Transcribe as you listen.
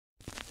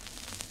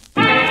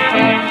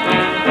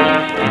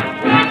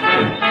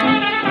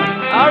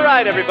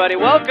right, everybody.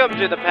 Welcome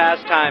to the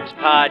Pastimes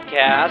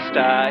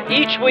Podcast.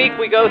 Each week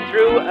we go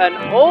through an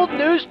old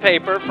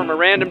newspaper from a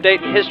random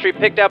date in history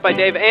picked out by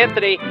Dave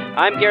Anthony.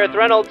 I'm Gareth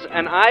Reynolds,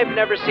 and I've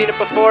never seen it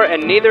before,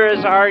 and neither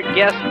is our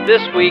guest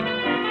this week,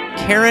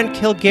 Karen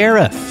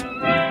Kilgariff.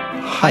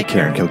 Hi,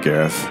 Karen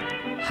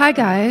Kilgariff. Hi,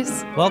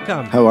 guys.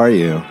 Welcome. How are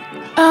you?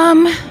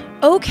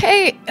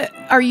 Okay.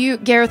 Are you,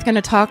 Gareth, going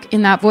to talk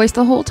in that voice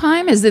the whole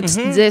time? Is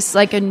this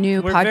like a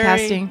new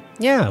podcasting?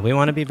 We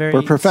want to be very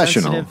We're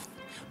professional. sensitive.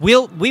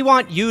 We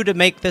want you to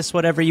make this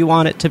whatever you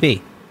want it to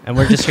be, and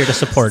we're just here to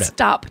support it.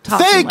 Stop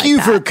talking Thank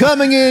you for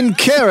coming in,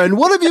 Karen.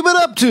 What have you been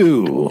up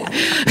to?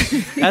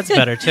 That's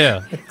better, too.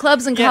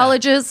 Clubs and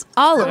colleges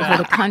all over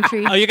the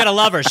country. Oh, you're going to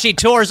love her. She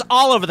tours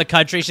all over the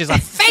country. She's a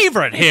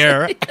favorite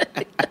here.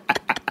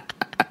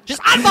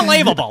 Just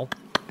unbelievable.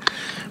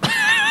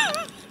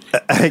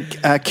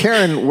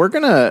 Karen, we're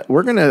gonna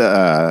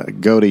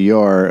go to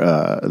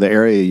the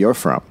area you're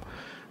from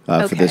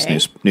for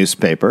this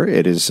newspaper.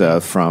 It is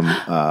from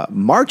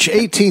March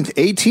 18th,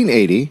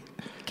 1880.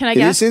 Can I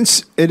guess?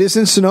 It is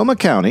in Sonoma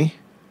County.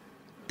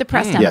 The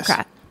Press Democrat.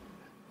 Yes.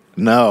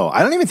 No,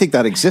 I don't even think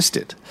that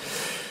existed.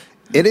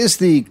 It is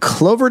the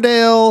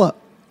Cloverdale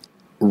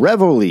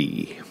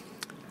Reveille.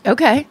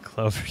 Okay.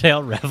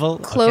 Cloverdale Revel.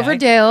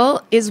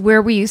 Cloverdale is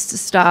where we used to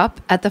stop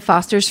at the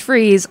Foster's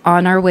Freeze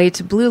on our way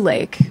to Blue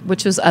Lake,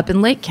 which was up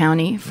in Lake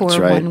County for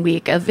 1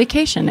 week of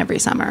vacation every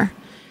summer,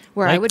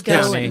 where I would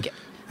go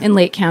in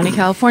Lake County,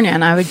 California,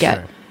 and I would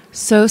get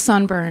so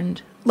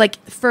sunburned. Like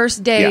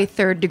first day,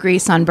 3rd degree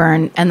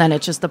sunburn, and then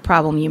it's just the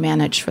problem you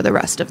manage for the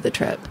rest of the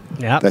trip.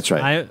 Yeah, that's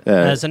right.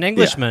 As an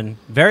Englishman,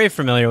 very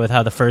familiar with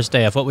how the first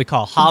day of what we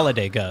call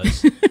holiday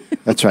goes.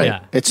 That's right. Yeah.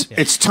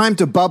 It's time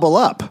to bubble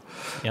up.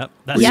 Yep.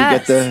 You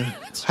get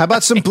how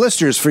about some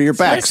blisters for your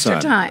back, blister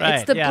son? time. Right,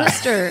 it's the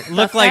blister.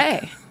 Look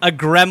like a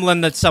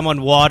gremlin that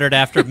someone watered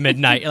after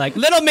midnight. You're like,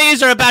 little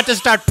me's are about to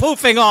start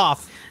poofing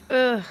off.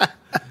 So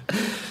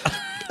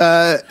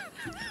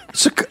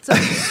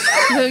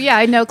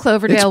I know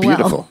Cloverdale it's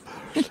beautiful.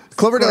 well.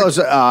 Cloverdale is,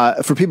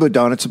 for people who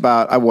don't, it's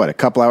about, a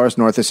couple hours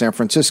north of San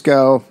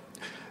Francisco.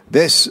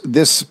 This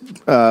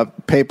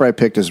paper I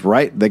picked is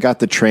right. They got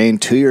the train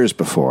 2 years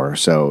before,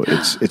 so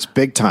it's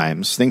big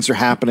times. Things are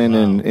happening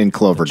in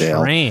Cloverdale.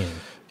 The train.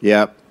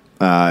 Yep.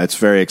 It's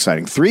very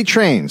exciting. 3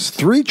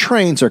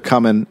 trains are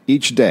coming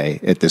each day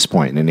at this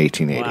point in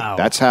 1880. Wow.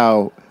 That's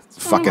how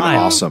fucking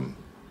awesome.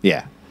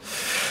 Yeah.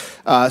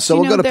 So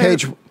we'll go to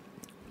page...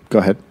 Go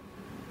ahead.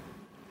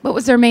 What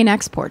was their main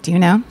export? Do you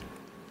know?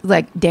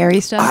 Like dairy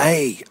stuff?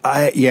 I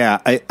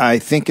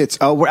think it's.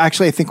 Oh,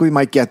 actually, I think we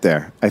might get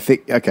there. I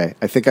think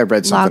I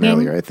read something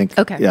earlier. I think.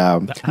 Okay.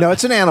 No,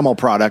 it's an animal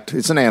product.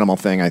 It's an animal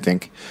thing. I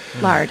think.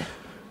 Lard.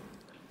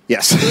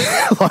 Yes,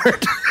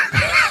 lard.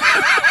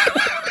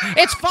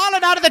 It's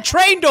falling out of the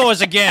train doors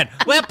again.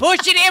 We're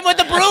pushing in with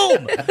the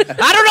broom.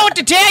 I don't know what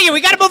to tell you.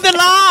 We got to move the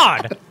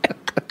lard.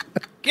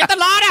 Get the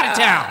lard out of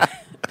town.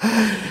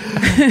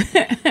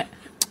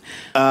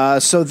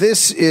 So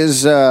this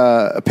is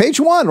page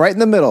 1, right in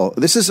the middle.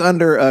 This is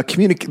under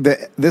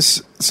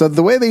So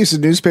the way they used to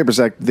newspapers,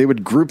 they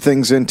would group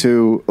things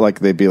into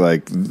they'd be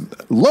like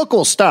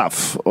local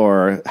stuff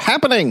or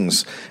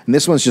happenings, and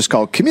this one's just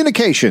called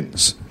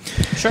communications.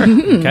 Sure.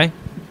 Okay.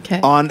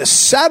 On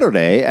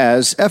Saturday,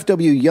 as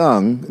F.W.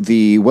 Young,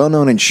 the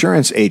well-known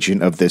insurance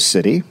agent of this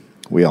city,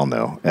 we all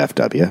know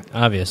F.W.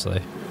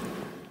 Obviously.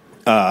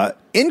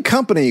 In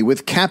company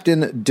with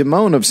Captain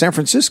Dimone of San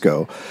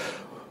Francisco,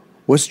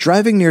 was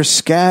driving near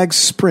Skaggs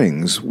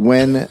Springs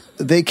when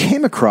they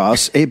came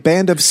across a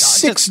band of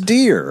 6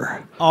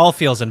 deer. All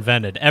feels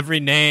invented. Every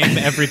name,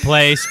 every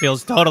place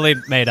feels totally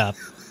made up.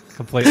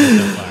 Completely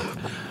so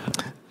far.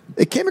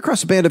 They came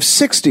across a band of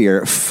 6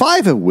 deer,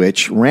 5 of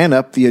which ran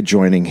up the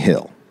adjoining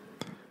hill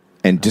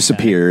and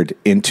disappeared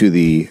into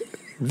the...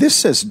 This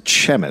says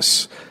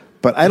Chemis,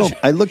 but I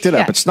looked it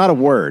up. It's not a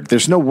word.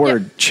 There's no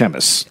word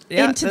Chemis.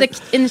 Yeah,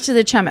 into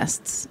the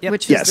chemists,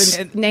 which is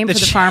the name for the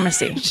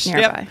pharmacy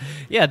nearby.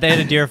 Yeah, they had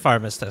a deer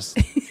pharmacist.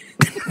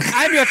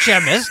 I'm your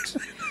chemist.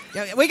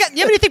 You have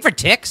anything for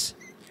ticks?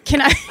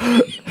 Can I?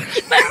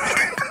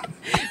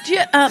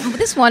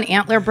 This one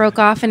antler broke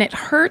off and it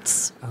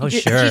hurts. Oh,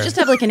 sure. Do you just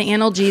have an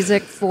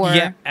analgesic for?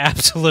 Yeah,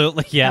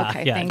 absolutely. Yeah,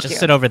 okay, yeah. Thank Just you.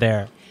 sit over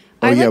there.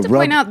 I'd like to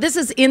point out this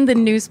is in the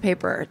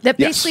newspaper that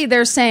basically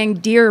they're saying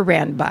deer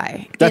ran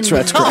by. That's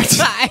right. Correct.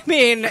 I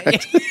mean,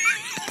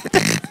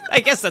 I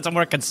guess that's a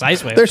more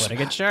concise way of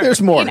putting it. Sure.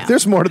 There's more.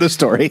 There's more to the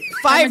story.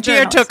 5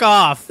 deer took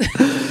off.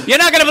 You're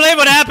not going to believe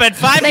what happened.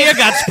 5 deer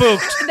got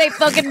spooked. They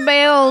fucking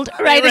bailed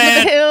right into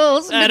the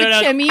hills into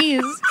the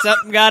chemise.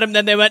 Something got them.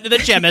 Then they went to the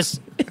chemist.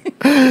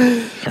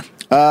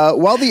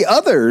 While the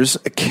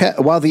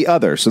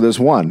other, so there's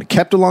one,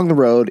 kept along the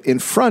road in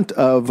front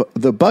of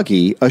the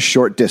buggy a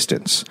short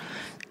distance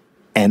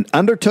and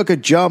undertook a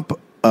jump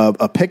of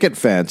a picket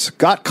fence,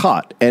 got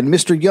caught, and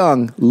Mr.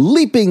 Young,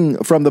 leaping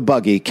from the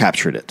buggy,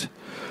 captured it.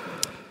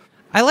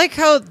 I like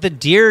how the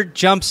deer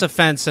jumps a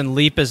fence and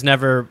leap is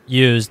never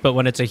used, but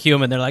when it's a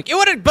human, they're like, you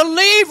wouldn't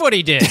believe what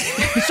he did.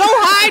 So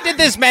high did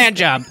this man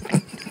jump.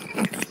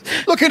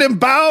 Look at him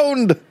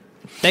bound.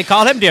 They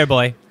call him Dear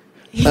Boy.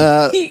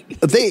 They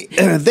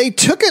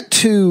took it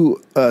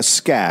to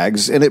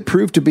Skaggs, and it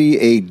proved to be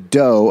a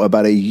doe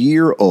about a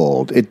year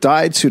old. It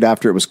died soon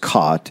after it was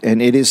caught,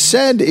 and it is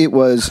said it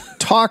was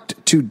talked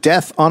to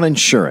death on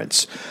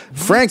insurance.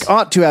 Frank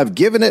ought to have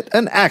given it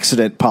an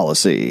accident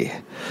policy.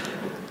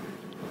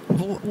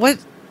 What?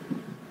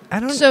 I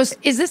don't. So,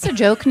 is this a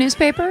joke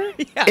newspaper?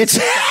 Yeah. It's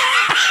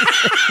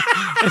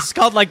It's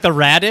called like the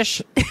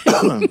Radish.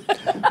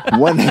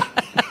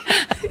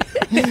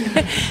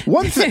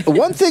 One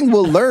thing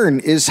we'll learn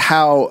is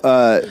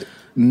how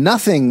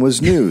nothing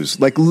was news.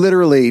 Like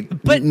literally,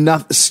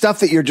 stuff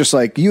that you're just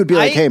like, you would be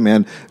like, "Hey,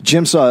 man,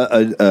 Jim saw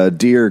a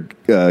deer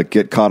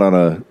get caught on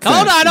a." Fence.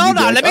 Hold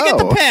on. Like, Let me get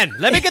the pen.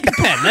 Let me get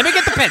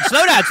the pen.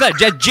 Slow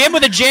down. Jim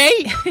with a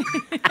J.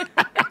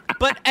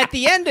 But at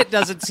the end, it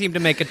doesn't seem to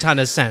make a ton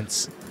of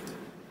sense.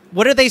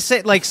 What do they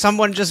say? Like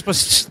someone just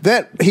was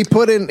that he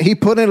put in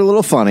a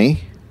little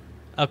funny.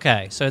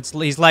 Okay, so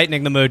he's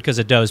lightening the mood because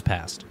a doe's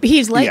passed.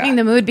 He's lightening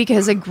the mood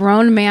because a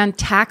grown man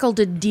tackled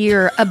a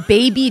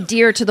baby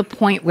deer, to the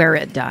point where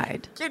it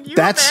died. Can you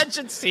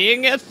imagine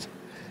seeing it?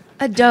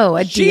 A doe,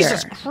 a deer.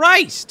 Jesus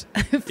Christ.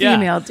 A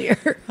female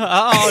deer.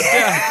 Oh,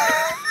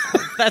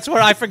 yeah. That's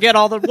where I forget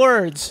all the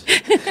words.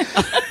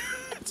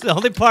 It's the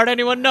only part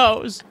anyone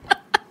knows.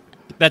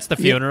 That's the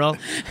funeral.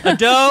 A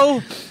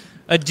doe,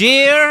 a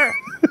deer,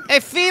 a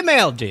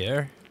female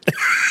deer.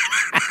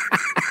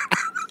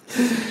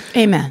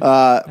 Amen.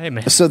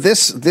 Amen. So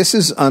this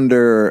is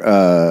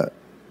under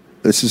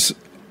it's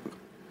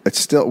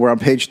still, we're on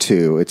page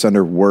 2. It's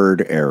under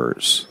word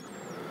errors.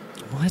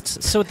 What?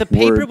 So the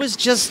paper was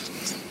just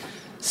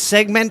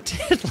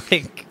segmented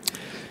like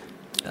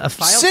a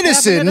file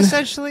Citizen, cabinet,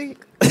 essentially?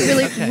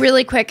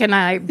 Really quick, and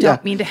I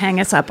don't mean to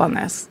hang us up on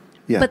this.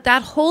 Yeah. But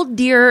that whole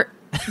deer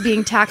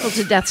being tackled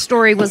to death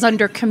story was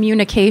under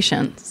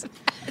communications.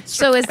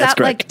 So is that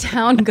like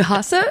town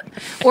gossip?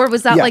 Or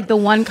was that like the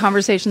one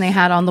conversation they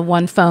had on the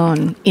one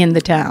phone in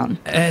the town?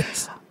 I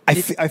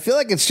feel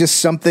like it's just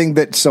something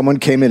that someone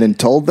came in and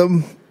told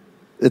them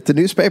at the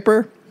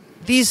newspaper.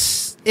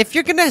 If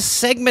you're going to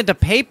segment a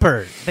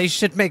paper, they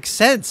should make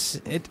sense.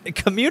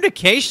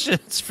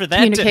 Communications for that.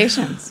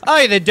 Communications.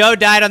 The doe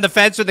died on the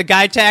fence when the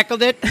guy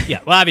tackled it?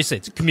 Yeah, well, obviously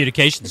it's a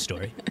communication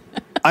story.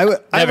 I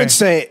would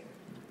say,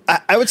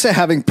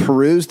 having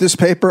perused this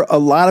paper, a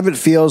lot of it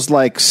feels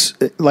like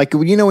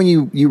you know when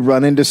you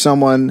run into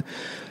someone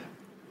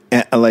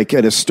like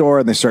at a store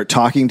and they start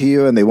talking to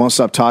you and they won't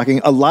stop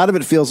talking. A lot of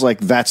it feels like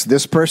that's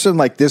this person.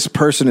 Like this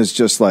person is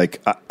just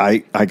like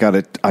I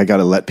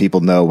gotta let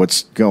people know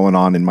what's going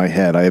on in my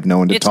head. I have no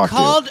one to talk to.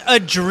 It's called a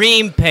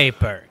dream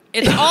paper.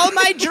 It's all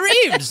my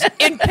dreams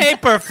in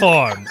paper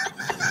form.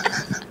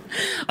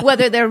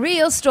 Whether they're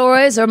real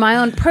stories or my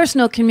own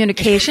personal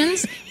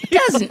communications,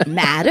 doesn't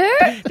matter.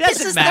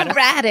 This is the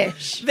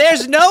Radish.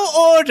 There's no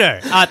order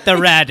at the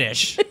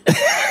Radish.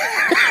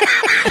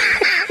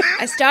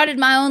 I started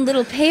my own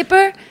little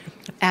paper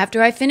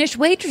after I finished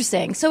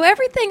waitressing. So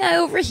everything I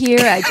overhear,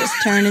 I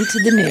just turn into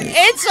the news.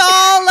 It's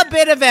all a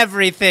bit of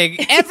everything.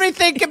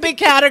 Everything can be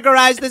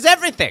categorized as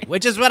everything,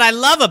 which is what I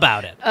love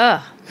about it.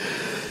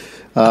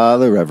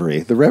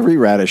 The Reverie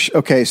Radish.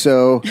 Okay,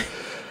 so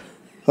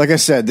like I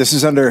said, this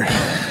is under...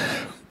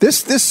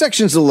 This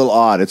section's a little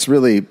odd. It's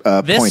really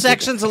pointed. This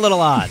section's a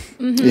little odd.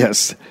 Mm-hmm.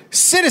 Yes.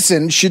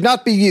 Citizen should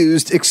not be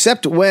used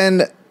except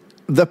when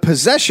the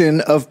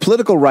possession of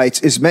political rights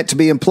is meant to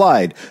be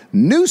implied.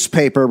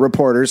 Newspaper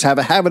reporters have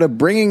a habit of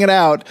bringing it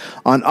out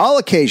on all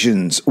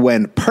occasions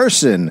when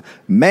person,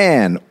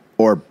 man,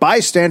 or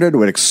bystander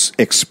would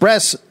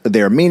express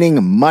their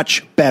meaning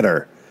much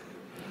better.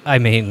 I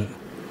mean,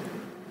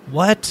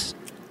 what?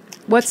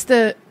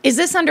 Is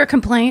this under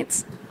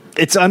complaints?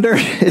 It's under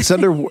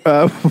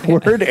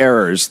word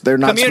errors. They're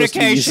not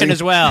communication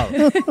as well.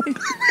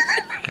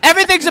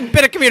 Everything's a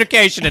bit of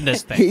communication in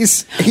this thing.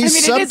 He's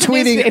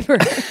subtweeting.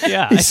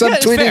 Yeah, he's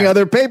subtweeting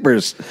other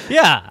papers.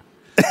 Yeah.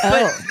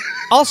 But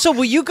also,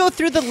 will you go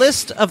through the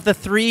list of the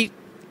 3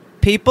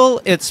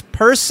 people? It's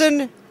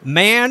person,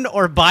 man,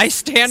 or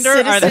bystander.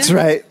 Citizen? That's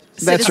right.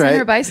 That's Citizen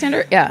right. or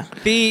bystander? Yeah.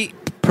 The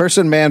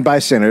person, man,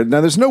 bystander.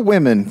 Now, there's no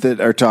women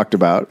that are talked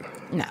about.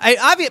 No.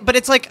 But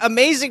it's like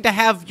amazing to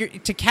have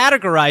to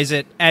categorize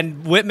it,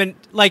 and women,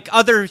 like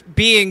other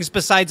beings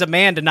besides a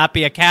man, to not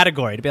be a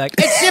category. To be like,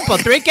 it's simple,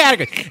 3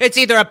 categories. It's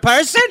either a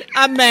person,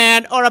 a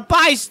man, or a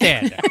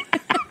bystander.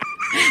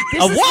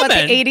 This is what the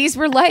 80s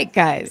were like,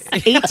 guys.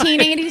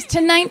 1880s to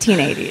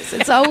 1980s.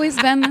 It's always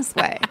been this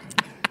way.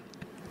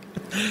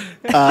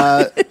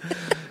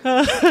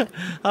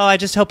 I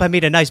just hope I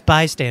meet a nice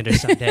bystander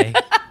someday.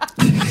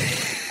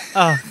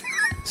 Oh,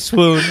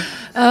 swoon.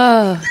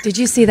 Oh, did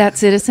you see that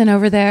citizen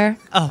over there?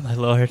 Oh, my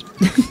Lord.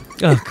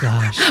 Oh,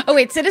 gosh. Oh,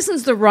 wait,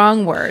 citizen's the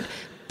wrong word.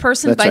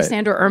 Person, That's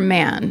bystander, or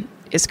man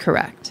is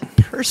correct.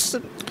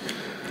 Person.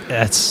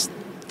 That's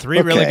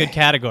 3 really good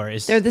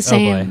categories. They're the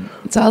same. Oh,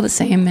 it's all the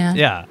same, man.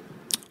 yeah.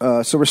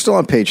 So we're still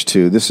on page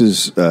 2. This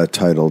is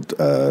titled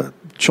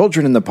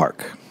Children in the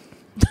Park.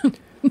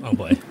 Oh,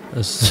 boy.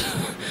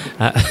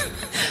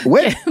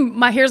 Wait.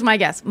 Here's my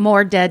guess.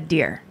 More dead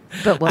deer.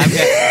 But what?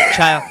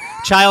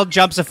 Child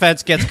jumps a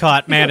fence, gets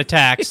caught, man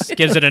attacks,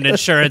 gives it an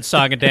insurance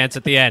song and dance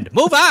at the end.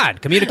 Move on.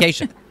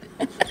 Communication.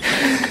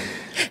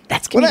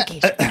 That's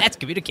communication. That's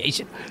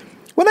communication.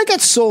 When I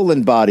get soul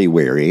and body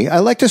weary, I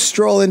like to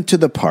stroll into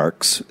the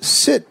parks,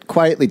 sit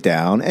quietly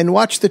down, and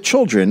watch the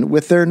children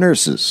with their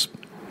nurses.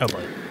 Oh,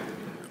 boy.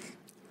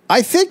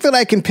 I think that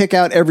I can pick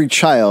out every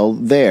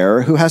child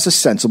there who has a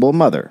sensible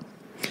mother.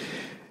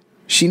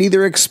 She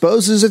neither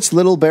exposes its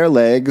little bare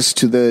legs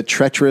to the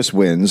treacherous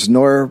winds,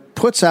 nor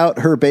puts out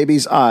her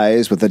baby's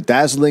eyes with a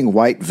dazzling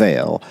white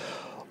veil,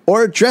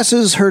 or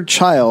dresses her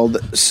child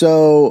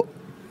so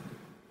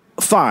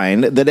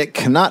fine that it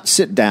cannot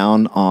sit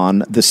down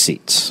on the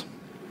seats.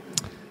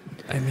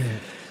 I mean,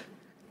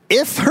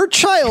 if her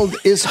child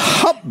is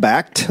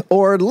humpbacked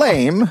or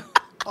lame,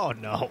 oh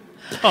no,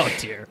 oh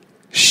dear,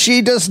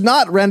 she does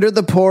not render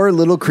the poor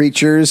little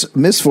creature's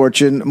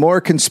misfortune more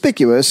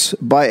conspicuous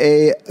by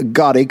a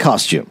gaudy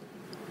costume.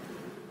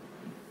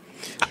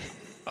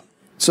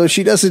 So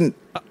she doesn't.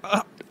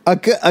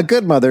 A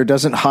good mother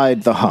doesn't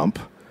hide the hump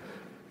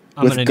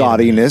with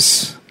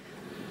gaudiness.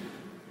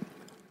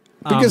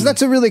 Because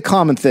that's a really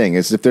common thing,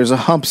 is if there's a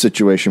hump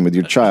situation with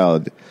your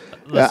child,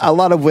 a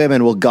lot of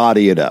women will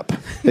gaudy it up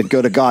and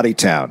go to gaudy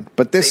town.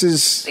 But this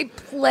is... They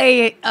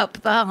play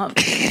up the hump.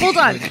 Hold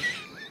on.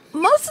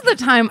 Most of the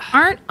time,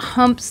 aren't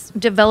humps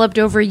developed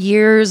over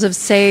years of,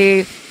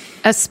 say,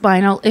 a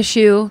spinal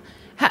issue?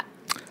 I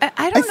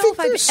don't know if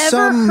I've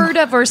ever heard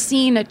of or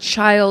seen a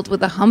child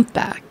with a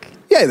humpback.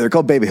 Yeah, they're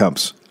called baby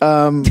humps.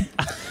 I'm think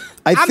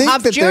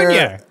Hump that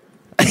Junior.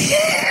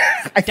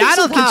 I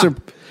think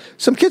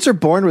some kids are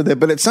born with it,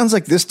 but it sounds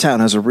like this town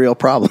has a real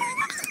problem.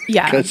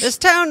 Yeah. This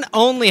town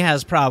only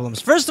has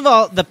problems. First of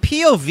all, the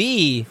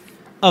POV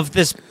of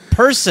this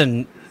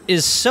person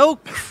is so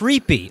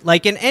creepy.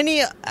 Like in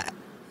any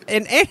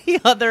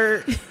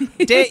other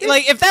day,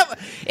 like if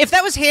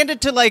that was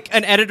handed to like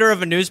an editor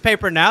of a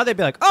newspaper now, they'd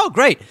be like, "Oh,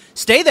 great,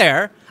 stay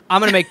there.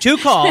 I'm going to make 2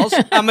 calls.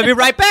 I'm going to be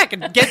right back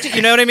and get to,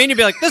 you know what I mean?" You'd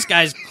be like, "This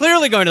guy's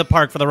clearly going to the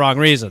park for the wrong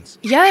reasons."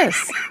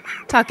 Yes.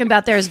 Talking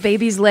about there's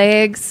baby's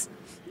legs.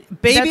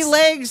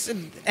 Legs,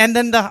 and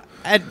then the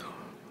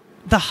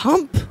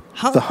hump.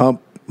 The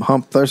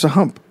hump. There's a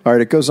hump. All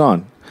right, it goes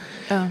on.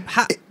 Oh.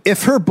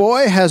 If her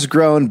boy has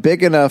grown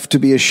big enough to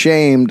be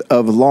ashamed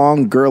of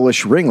long,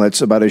 girlish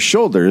ringlets about his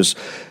shoulders,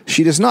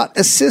 she does not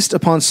insist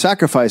upon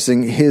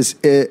sacrificing his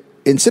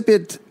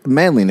incipient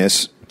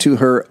manliness to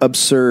her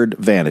absurd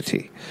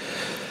vanity.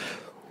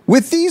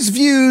 With these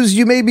views,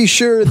 you may be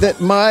sure that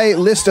my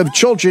list of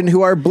children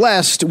who are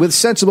blessed with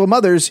sensible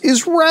mothers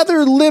is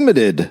rather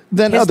limited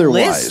than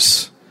otherwise.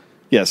 List?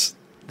 Yes.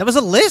 That was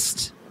a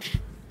list?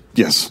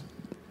 Yes.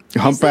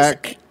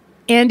 Humpback.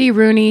 Andy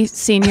Rooney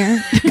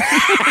Sr.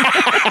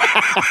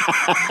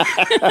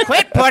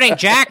 Quit putting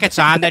jackets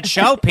on that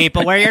show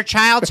people where your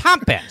child's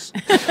hump is.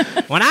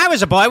 When I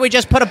was a boy, we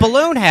just put a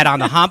balloon head on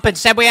the hump and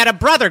said we had a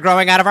brother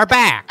growing out of our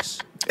backs.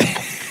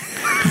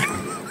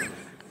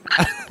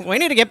 We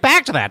need to get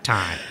back to that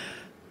time.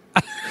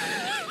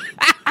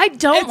 I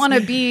don't want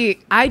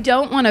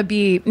to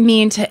be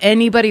mean to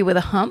anybody with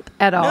a hump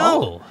at all.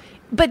 No.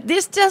 But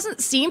this doesn't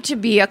seem to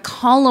be a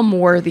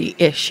column-worthy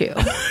issue.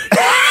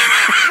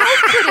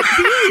 How could it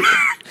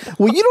be?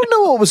 Well, you don't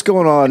know what was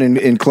going on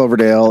in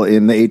Cloverdale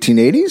in the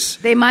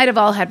 1880s. They might have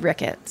all had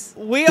rickets.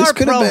 We are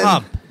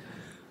pro-hump.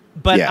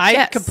 But Yeah. I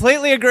Yes.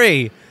 completely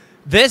agree.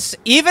 This,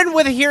 even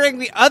with hearing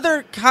the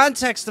other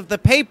context of the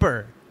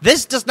paper,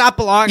 this does not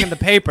belong in the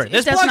paper.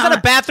 This does belongs in a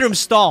not. bathroom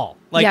stall.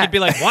 Like, Yeah. you'd be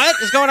like, what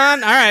is going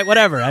on? All right,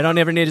 whatever. I don't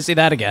ever need to see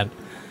that again.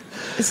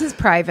 This is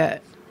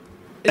private.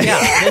 Yeah.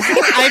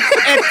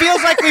 It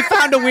feels like we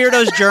found a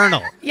weirdo's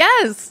journal.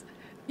 Yes.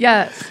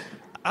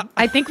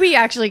 I think we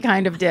actually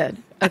kind of did.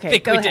 Okay, I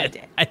think go we ahead.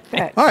 did. I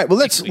think. All right, well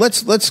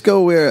let's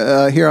go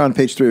here on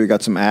page 3. We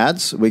got some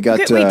ads. We got.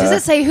 Okay, wait, does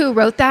it say who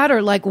wrote that,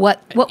 or like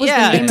what was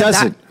Yeah. the name It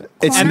doesn't. of that?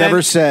 It's corner?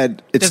 never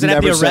said. It's Does it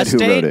have never the said arrest who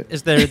date? wrote it.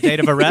 Is there a date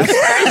of arrest?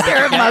 Is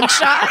there a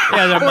mugshot?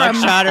 Yeah, is there a Or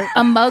mugshot?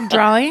 a mug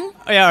drawing?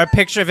 Yeah, or a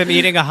picture of him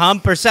eating a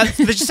hump or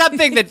something. There's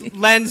something that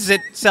lends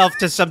itself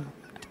to some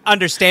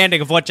understanding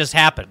of what just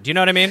happened. Do you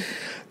know what I mean?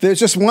 There's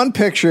just one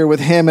picture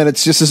with him, and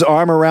it's just his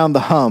arm around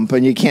the hump,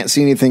 and you can't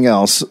see anything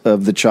else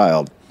of the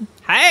child.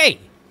 Hey.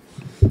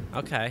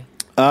 Okay.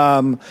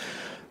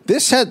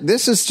 This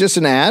is just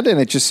an ad, and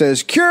it just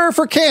says "Cure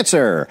for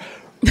Cancer."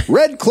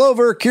 Red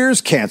clover cures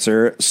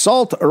cancer,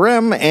 salt,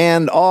 rem,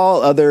 and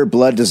all other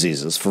blood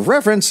diseases. For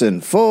reference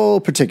and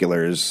full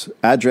particulars,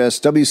 address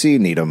W.C.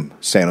 Needham,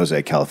 San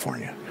Jose,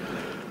 California.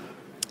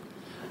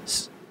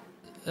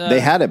 They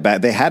had it back.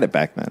 They had it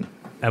back then.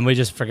 And we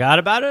just forgot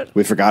about it?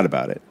 We forgot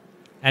about it.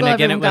 And Well,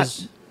 again, it everyone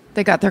was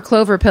they got their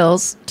clover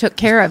pills, took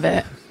care of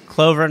it.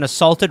 clover and a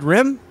salted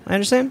rim, I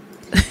understand?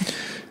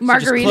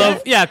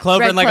 Margarita. Clover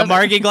Red in like clover. a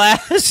margie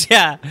glass.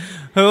 Yeah.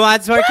 Who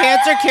wants more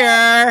cancer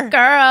cure?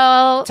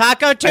 Girl.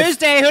 Taco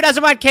Tuesday. Who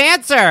doesn't want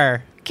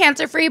cancer?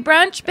 Cancer-free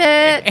brunch,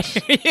 bitch.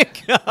 Here you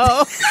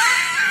go.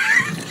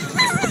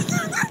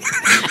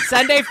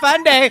 Sunday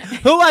fun day.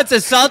 Who wants a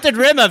salted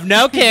rim of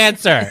no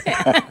cancer?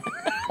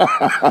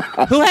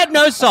 Who had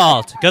no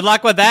salt? Good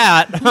luck with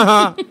that.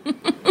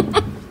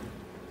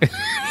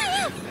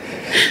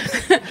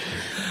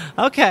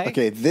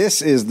 Okay,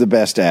 this is the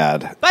best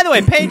ad. By the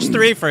way, page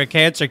 3 for a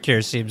cancer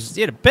cure seems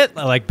a bit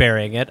like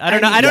burying it. I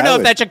don't know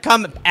if that should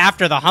come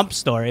after the hump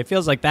story. It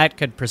feels like that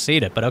could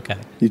precede it, but okay.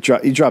 You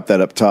drop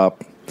that up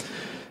top.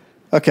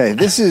 Okay,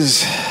 this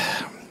is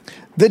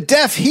the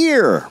deaf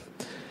hear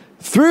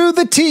through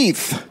the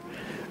teeth.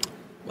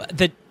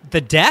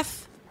 The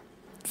deaf?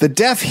 The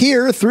deaf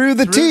hear through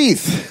the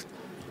teeth.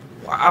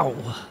 Wow.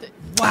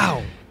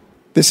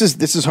 This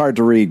is hard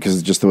to read because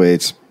it's just the way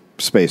it's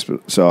spaced.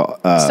 So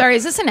sorry,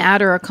 is this an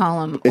ad or a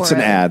column? It's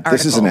an ad. Article?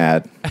 This is an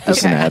ad. This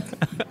is an ad.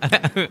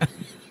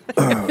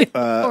 It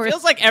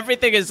feels like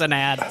everything is an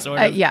ad, sort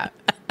of. Yeah.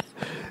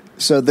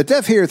 So the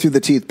deaf hear through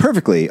the teeth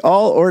perfectly.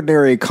 All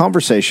ordinary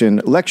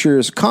conversation,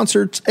 lectures,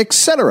 concerts,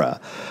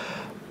 etc.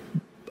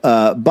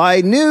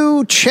 By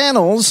new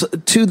channels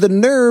to the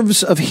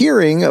nerves of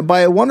hearing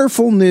by a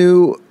wonderful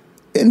new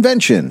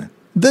invention,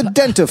 the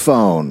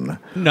dentaphone.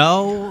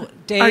 No,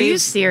 Dave. Are you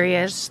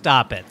serious?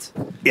 Stop it.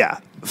 Yeah.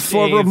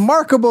 For Dave,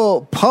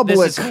 remarkable public...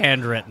 This is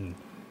handwritten.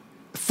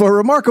 For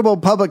remarkable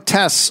public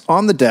tests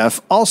on the deaf,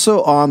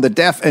 also on the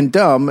deaf and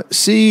dumb,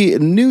 see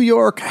New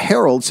York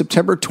Herald,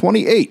 September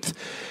 28th.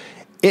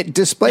 It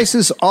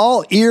displaces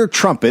all ear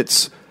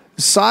trumpets,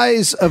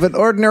 size of an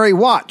ordinary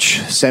watch.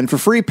 Send for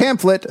free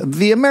pamphlet,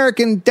 The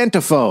American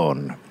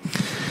Dentaphone.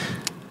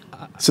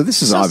 So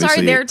this is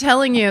obviously...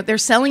 Sorry, they're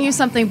selling you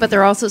something, but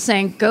they're also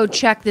saying, go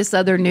check this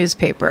other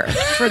newspaper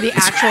for the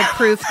actual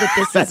proof that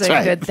this is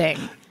a good thing.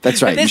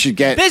 That's right. You should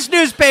get... This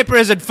newspaper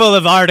isn't full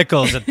of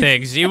articles and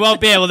things. You won't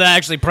be able to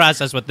actually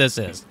process what this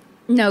is.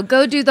 No,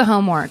 go do the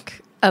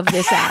homework of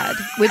this ad,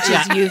 which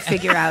is you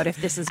figure out if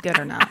this is good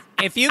or not.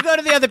 If you go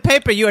to the other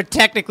paper, you are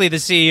technically the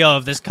CEO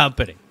of this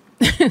company.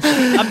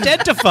 I'm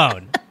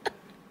Dentaphone.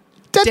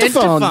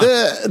 Dentaphone,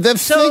 the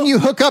thing you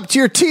hook up to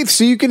your teeth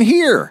so you can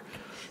hear.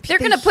 They're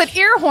going to put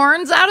ear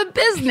horns out of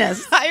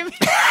business.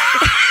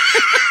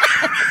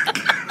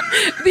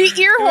 The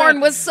ear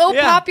horn was so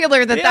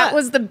popular that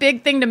was the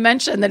big thing to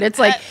mention, that it's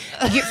like,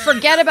 you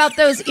forget about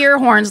those ear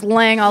horns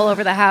laying all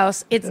over the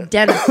house. It's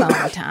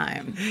Dentaphone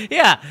time.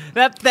 Yeah,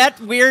 that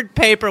weird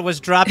paper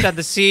was dropped on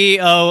the CEO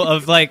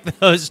of like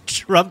those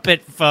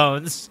trumpet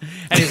phones.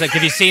 And he's like,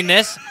 have you seen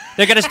this?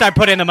 They're going to start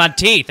putting them on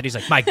teeth. And he's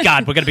like, my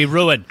God, we're going to be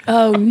ruined.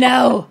 Oh,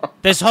 no.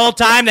 This whole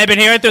time they've been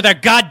hearing through their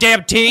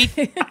goddamn teeth?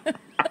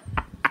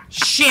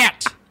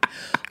 Shit.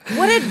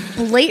 What a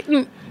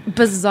blatant,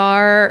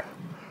 bizarre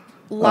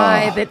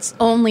lie that's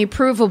only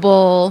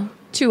provable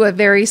to a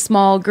very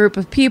small group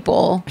of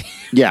people.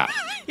 Yeah.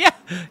 Yeah,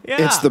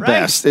 it's the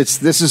best.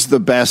 This is the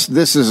best.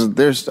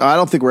 I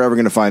don't think we're ever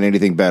going to find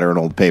anything better in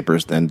old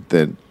papers than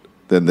the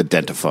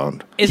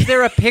Dentaphone. Is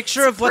there a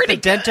picture of what the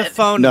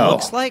Dentaphone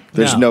looks like?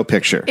 There's no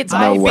picture. It's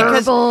all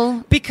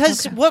verbal.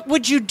 Because what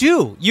would you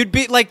do? You'd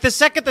be like, the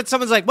second that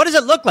someone's like, what does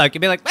it look like?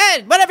 You'd be like,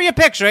 whatever you're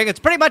picturing, it's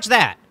pretty much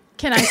that.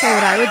 Can I say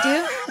what I would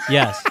do?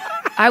 Yes.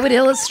 I would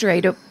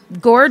illustrate a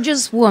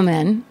gorgeous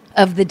woman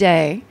of the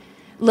day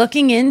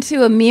looking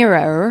into a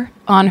mirror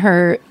on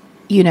her,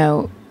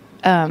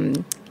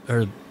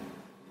 Her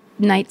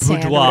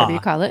nightstand, boudoir, or whatever you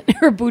call it,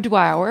 her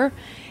boudoir.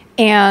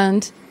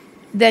 And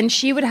then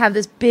she would have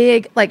this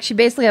big, like, she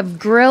basically have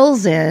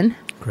grills in.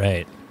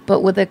 Great. But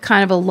with a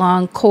kind of a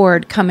long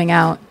cord coming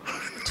out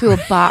to a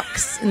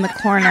box in the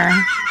corner,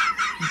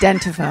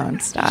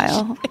 Dentaphone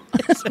style.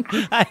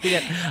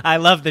 I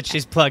love that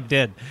she's plugged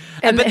in.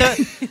 But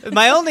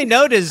my only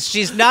note is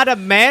she's not a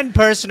man,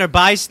 person, or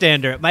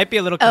bystander. It might be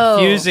a little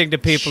confusing to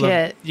people.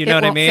 Shit. You know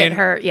what I mean? Fit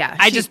her. Yeah.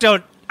 I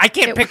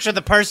can't picture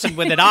the person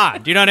with it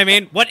on. Do you know what I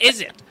mean? What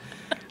is it?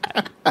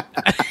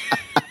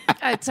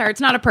 Sorry,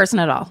 it's not a person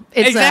at all.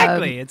 It's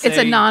exactly. It's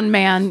a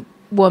non-man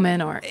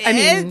woman, or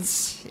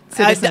it's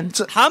citizen.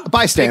 Hump,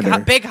 bystander,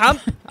 big hump.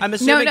 I'm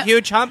assuming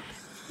huge hump.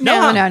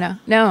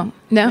 No.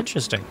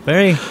 Interesting.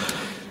 Very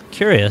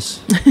curious.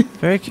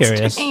 Very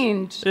curious.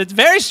 Strange. It's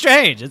very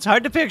strange. It's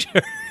hard to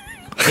picture.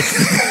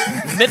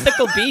 It's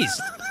mythical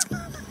beast.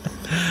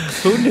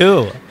 Who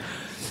knew?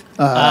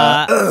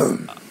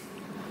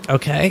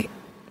 Okay.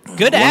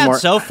 Good ad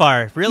so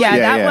far. Really? Yeah,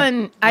 that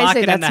one. I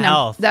say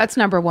that's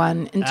number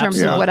one in terms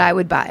of what I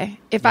would buy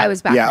if I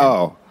was back. Yeah. then.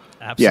 Oh.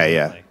 Absolutely.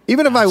 Yeah.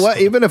 Even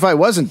if I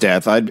wasn't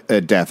deaf,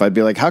 I'd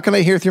be like, how can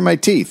I hear through my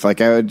teeth? Like,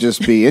 I would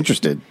just be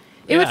interested.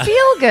 It would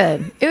feel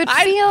good. It would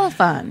feel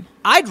fun.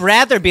 I'd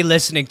rather be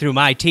listening through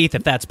my teeth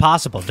if that's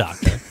possible,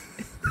 Doctor.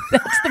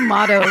 That's the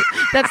motto.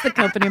 That's the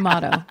company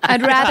motto.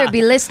 I'd rather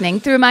be listening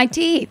through my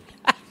teeth.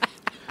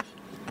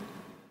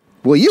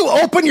 Will you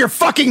open your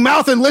fucking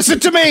mouth and listen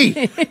to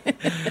me?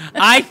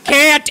 I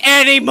can't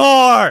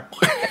anymore.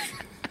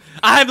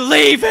 I'm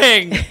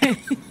leaving.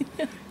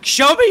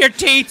 Show me your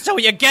teeth so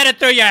you get it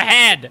through your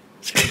head.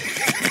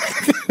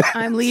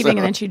 I'm leaving,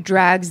 and then she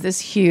drags this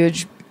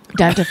huge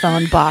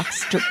Dentaphone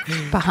box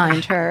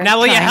behind her. Now,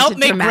 will you help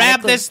me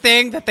grab this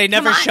thing that they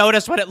never showed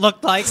us what it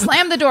looked like?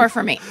 Slam the door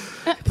for me.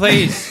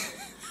 Please.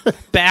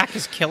 Back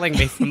is killing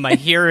me from my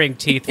hearing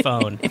teeth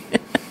phone.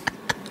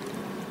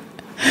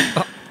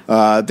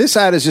 This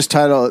ad is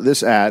titled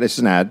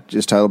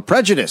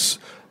Prejudice.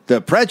 The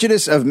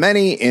prejudice of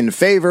many in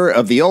favor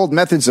of the old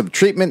methods of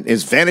treatment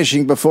is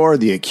vanishing before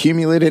the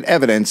accumulated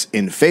evidence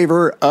in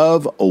favor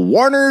of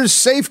Warner's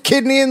Safe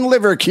Kidney and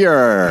Liver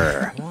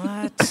Cure.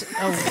 What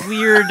a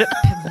weird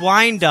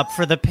wind-up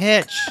for the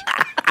pitch.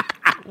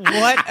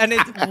 What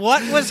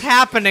was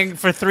happening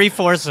for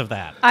 3/4 of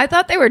that? I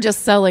thought they were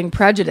just selling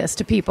prejudice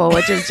to people,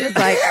 which is just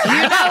like,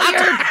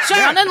 you're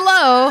running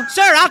low.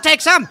 Sir, I'll take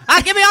some.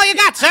 Give me all you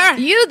got, sir.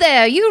 You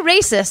there, you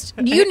racist.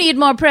 You need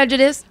more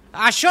prejudice.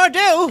 I sure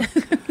do.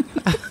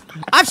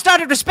 I've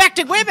started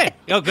respecting women.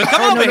 Come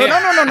over here.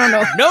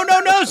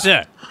 No,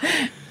 sir.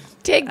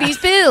 Take these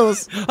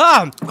pills.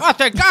 Oh,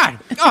 thank God.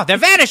 Oh, they're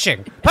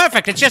vanishing.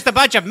 Perfect. It's just a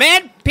bunch of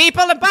men,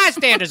 people, and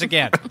bystanders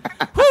again.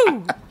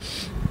 Whew.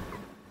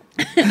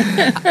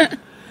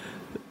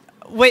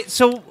 Wait,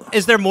 so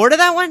is there more to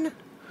that one?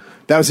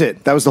 That was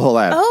it. That was the whole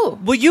ad. Oh.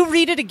 Will you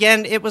read it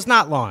again? It was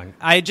not long.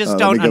 I just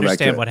don't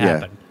understand what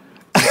happened.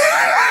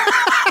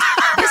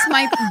 This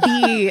might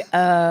be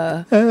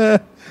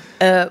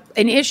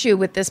an issue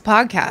with this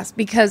podcast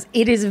because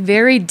it is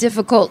very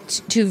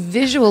difficult to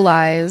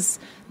visualize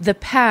the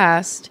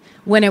past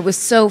when it was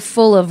so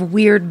full of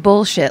weird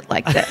bullshit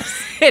like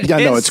this.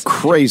 It's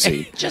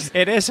crazy.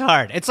 It is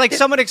hard. It's like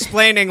someone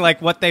explaining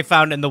like what they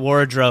found in the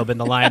wardrobe in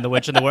The Lion, the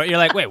Witch, and the Wardrobe. You're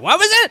like, wait, what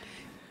was it?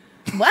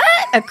 What?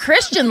 A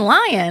Christian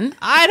lion?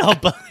 I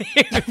don't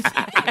believe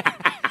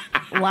that.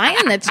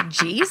 Lion that's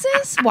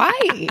Jesus?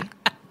 Why?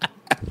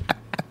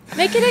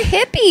 Make it a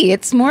hippie.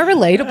 It's more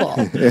relatable.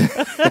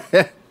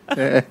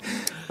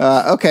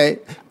 Okay.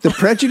 The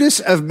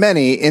prejudice of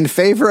many in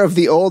favor of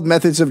the old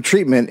methods of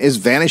treatment is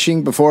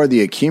vanishing before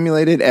the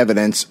accumulated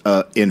evidence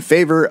in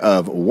favor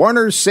of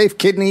Warner's Safe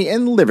Kidney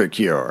and Liver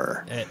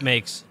Cure. It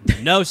makes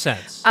no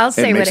sense. I'll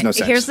say no sense.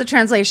 Here's the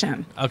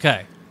translation.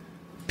 Okay.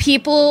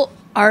 People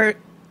are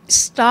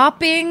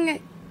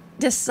stopping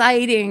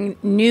deciding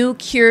new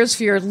cures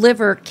for your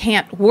liver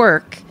can't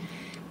work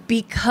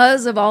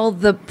because of all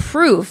the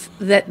proof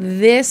that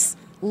this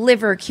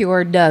liver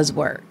cure does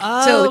work.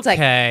 So it's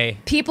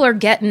like people are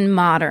getting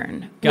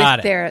modern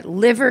with their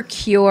liver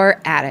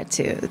cure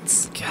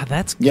attitudes. God,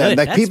 that's good. Yeah,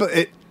 like people,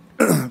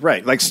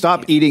 right? Like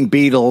stop eating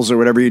beetles or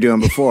whatever you're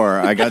doing before.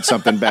 I got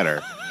something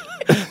better.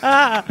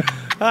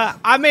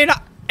 I mean,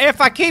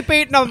 if I keep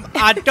eating them,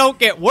 I don't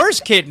get worse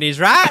kidneys,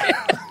 right?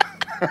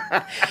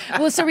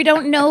 Well, so we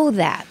don't know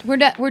that.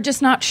 We're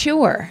just not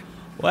sure.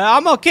 Well,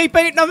 I'm gonna keep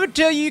eating them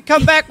until you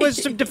come back with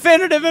some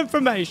definitive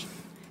information.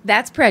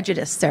 That's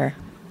prejudice, sir.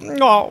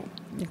 No,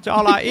 it's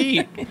all I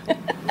eat.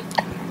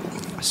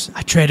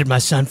 I traded my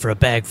son for a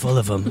bag full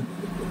of them.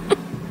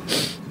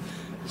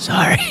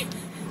 Sorry.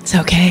 It's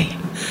okay.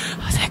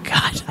 Oh, thank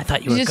God. I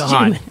thought you were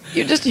gone. Human.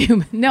 You're just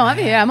human. No, I'm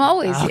here. I'm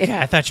always here.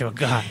 I thought you were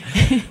gone.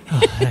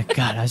 Oh, thank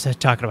God. I was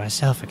talking to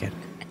myself again.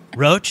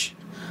 Roach?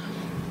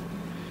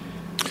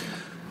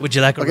 Would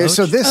you like a roach?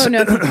 So this... Oh,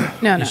 no,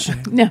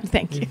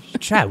 thank you.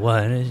 Try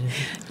one.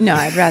 No,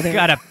 I'd rather...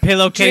 Got a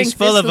pillowcase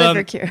full of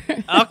them. Cure.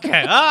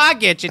 Okay. Oh, I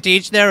get you. To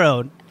each their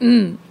own.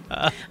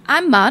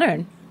 I'm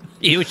modern.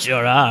 You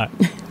sure are.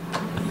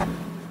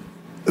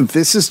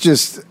 This is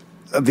just...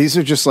 These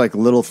are just like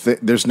little...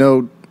 There's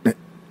no...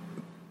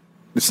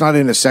 It's not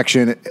in a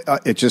section.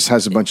 It just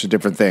has a bunch of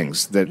different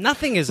things. That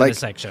Nothing is in a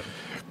section.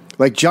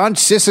 Like John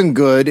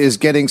Sissengood is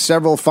getting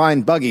several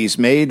fine buggies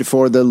made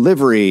for the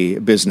livery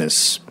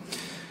business.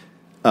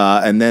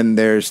 And then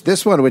there's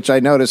this one, which I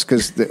noticed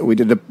because we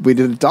did a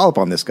dollop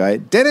on this guy.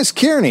 Dennis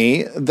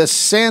Kearney, the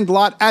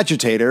Sandlot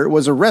agitator,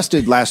 was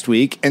arrested last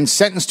week and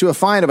sentenced to a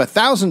fine of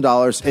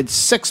 $1,000 and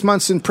 6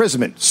 months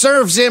imprisonment.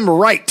 Serves him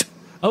right.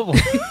 Oh,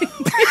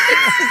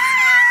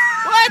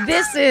 What?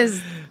 This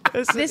is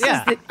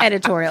the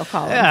editorial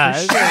column. Yeah, for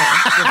sure.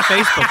 the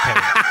Facebook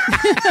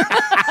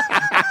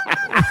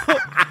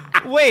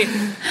page. Wait,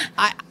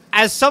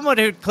 as someone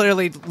who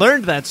clearly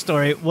learned that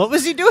story, what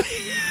was he doing?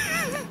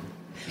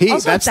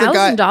 Also,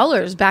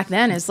 $1,000 back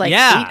then is like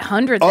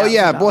 $800,000. Oh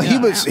yeah, well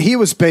he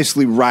was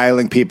basically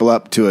riling people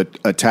up to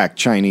attack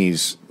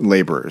Chinese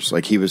laborers.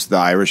 Like he was the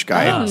Irish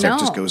guy, and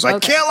just goes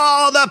like, "Kill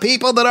all the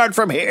people that aren't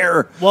from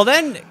here." Well,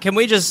 then can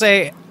we just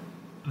say,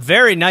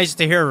 very nice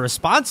to hear a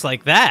response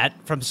like that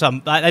from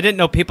some. I didn't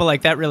know people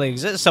like that really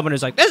exist. Someone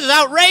who's like, "This is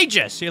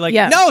outrageous." You're like,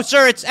 "No,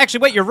 sir, it's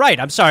actually wait. You're right.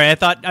 I'm sorry.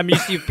 I'm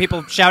used to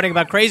people shouting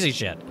about crazy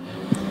shit."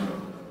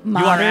 You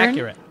are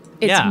accurate.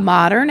 It's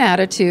modern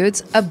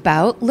attitudes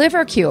about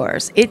liver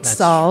cures. It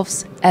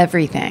solves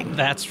everything.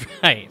 That's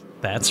right.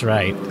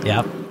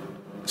 Yep.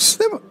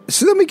 So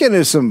then we get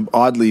into some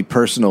oddly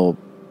personal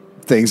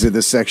things in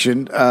this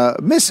section.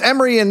 Miss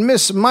Emery and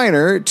Miss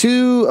Minor,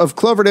 two of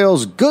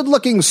Cloverdale's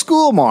good-looking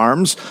school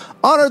marms,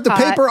 honored the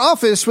paper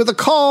office with a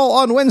call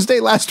on Wednesday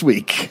last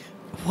week.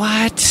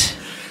 What?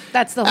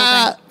 That's the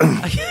whole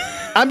thing.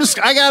 I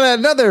got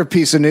another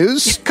piece of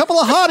news. A couple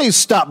of hotties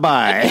stopped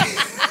by.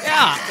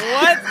 Yeah,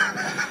 what?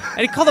 And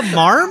he called them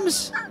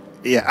marms?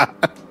 Yeah.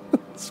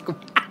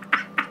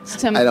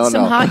 Some I don't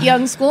know. hot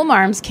young school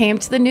marms came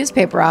to the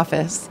newspaper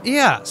office.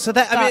 Yeah, so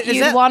that Thought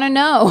you'd want to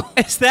know.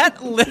 Is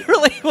that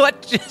literally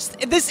what just...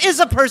 This is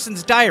a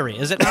person's diary,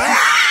 is it not?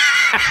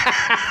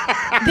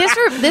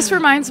 This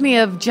reminds me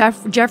of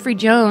Jeffrey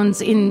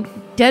Jones in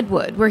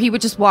Deadwood, where he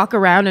would just walk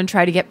around and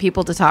try to get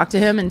people to talk to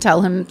him and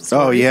tell him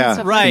stories. Oh, yeah. And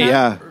stuff Right. like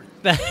that. Yeah.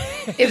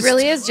 It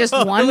really is just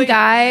one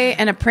guy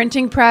and a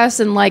printing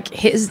press and like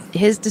his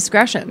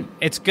discretion.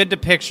 It's good to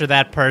picture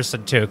that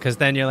person too, because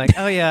then you're like,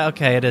 oh yeah,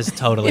 okay, it is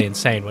totally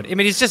insane. I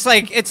mean, it's just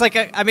like it's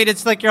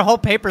like your whole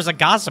paper's a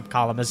gossip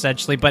column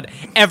essentially, but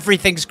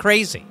everything's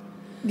crazy.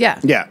 Yeah.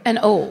 Yeah. And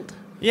old.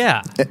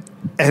 Yeah.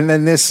 And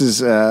then this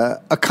is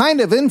a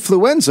kind of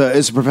influenza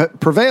is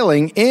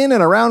prevailing in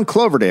and around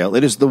Cloverdale.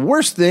 It is the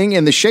worst thing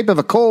in the shape of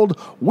a cold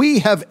we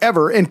have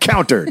ever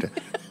encountered.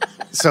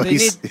 So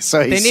he's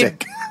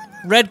sick.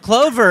 Red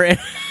clover.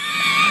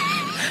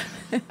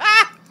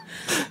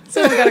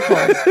 So we got a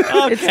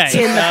cold. Okay. It's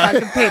in the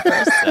fucking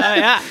papers.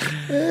 Yeah.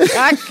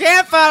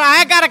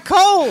 I got a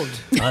cold.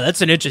 Oh,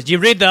 that's an interest. You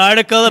read the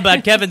article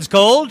about Kevin's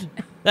cold?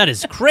 That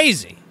is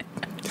crazy.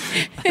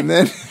 And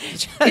then,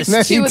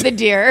 Two with a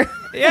deer.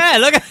 Yeah,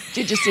 look at...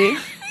 Did you see?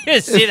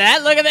 You see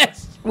that? Look at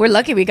this. We're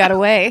lucky we got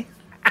away.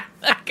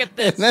 Look at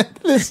this.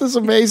 this is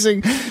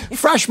amazing.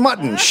 Fresh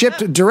mutton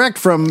shipped direct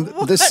from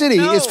the city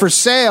is for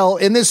sale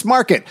in this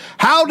market.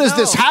 How does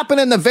this happen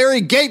in the very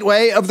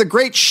gateway of the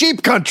great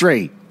sheep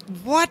country?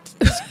 What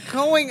is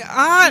going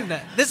on?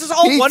 This is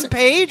all one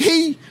page?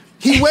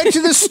 He went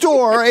to the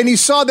store and he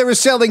saw they were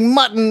selling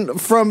mutton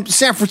from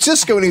San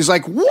Francisco and he's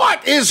like,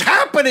 what is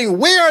happening?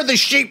 Where are the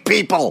sheep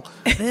people?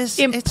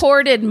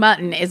 Imported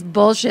mutton is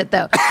bullshit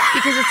though,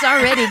 because it's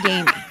already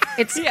gamey.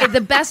 It's the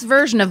best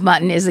version of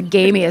mutton is a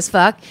gamey as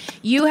fuck.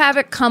 You have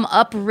it come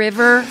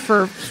up-river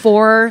for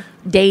 4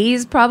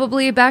 days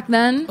probably back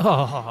then.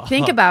 Oh.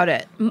 Think about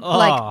it.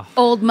 Like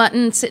old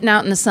mutton sitting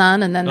out in the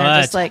sun and then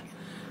they're just like,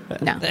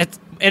 no.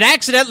 It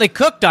accidentally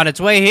cooked on its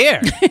way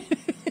here.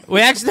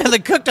 We accidentally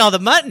cooked all the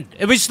mutton.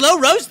 And we slow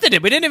roasted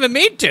it. We didn't even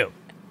mean to.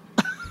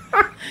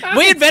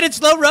 We invented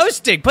slow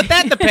roasting. Put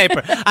that in the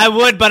paper. I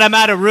would, but I'm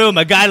out of room.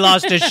 A guy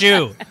lost a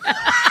shoe.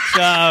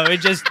 So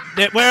it just,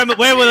 where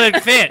will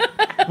it fit?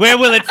 Where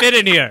will it fit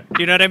in here?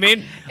 You know what I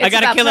mean? I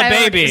got to kill a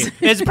baby.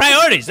 It's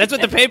priorities. That's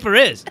what the paper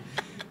is.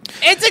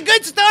 It's a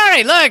good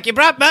story. Look, you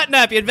brought mutton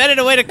up. You invented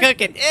a way to cook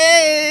it.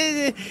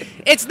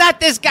 It's not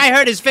this guy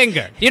hurt his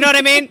finger. You know what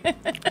I mean?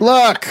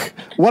 Look,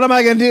 what am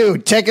I going to do?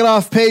 Take it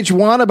off page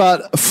 1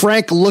 about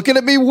Frank looking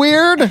at me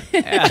weird?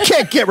 I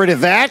can't get rid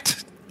of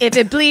that. If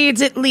it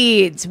bleeds, it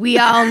leads. We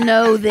all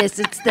know this.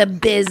 It's the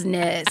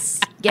business.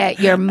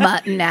 Get your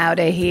mutton out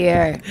of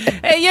here.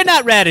 Hey, you're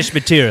not radish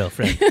material,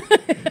 Frank.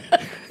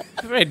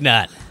 Afraid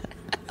not.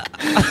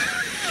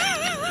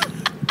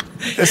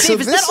 So Dave,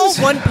 is that all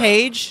one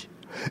page?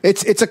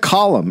 It's a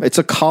column. It's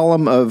a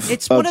column of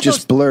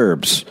just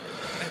blurbs.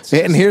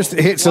 And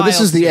so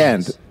this is the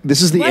end.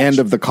 This is the end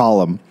of the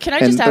column. Can I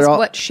just ask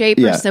what shape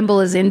or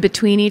symbol is in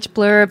between each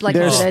blurb? Like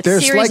there's a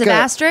series like of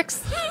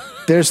asterisks?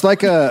 There's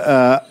like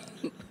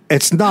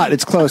it's not.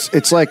 It's close.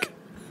 It's like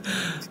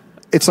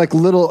a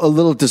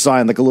little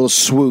design, like a little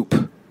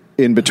swoop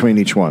in between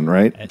each one,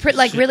 right?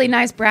 Like really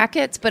nice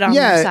brackets, but on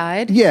the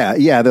side?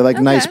 Yeah. They're like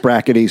nice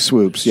brackety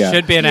swoops, yeah.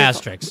 Should be an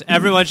asterisk.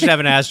 Everyone should have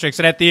an asterisk,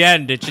 and at the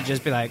end, it should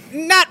just be like,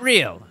 not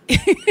real.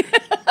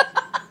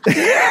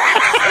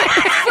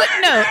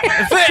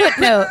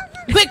 Footnote.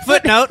 Quick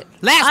footnote.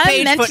 Last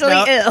page footnote.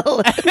 I'm mentally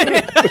ill.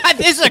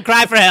 This is a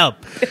cry for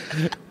help.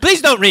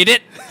 Please don't read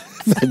it.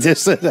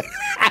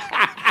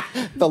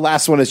 The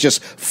last one is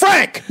just,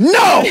 Frank,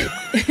 no!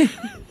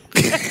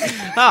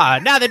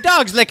 Now the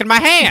dog's licking my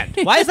hand.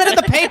 Why is that in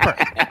the paper?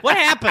 What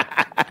happened?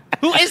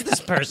 Who is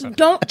this person?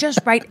 Don't just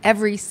write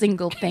every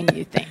single thing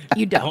you think.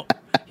 You don't.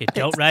 You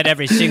don't write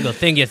every single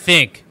thing you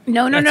think.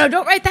 No,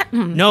 don't write that.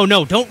 No,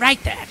 don't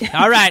write that.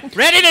 All right,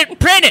 ready to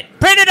print it.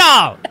 Print it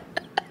all.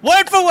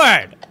 Word for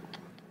word.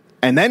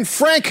 And then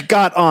Frank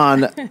got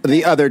on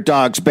the other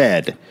dog's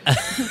bed.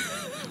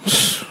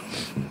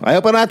 I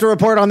hope I don't have to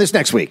report on this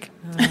next week.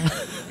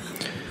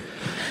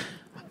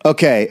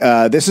 Okay,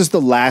 this is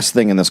the last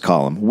thing in this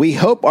column. We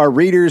hope our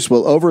readers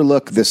will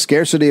overlook the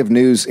scarcity of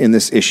news in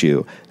this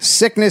issue.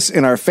 Sickness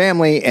in our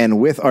family and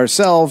with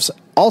ourselves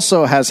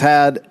also has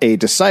had a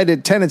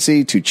decided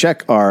tendency to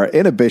check our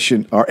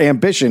ambition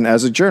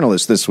as a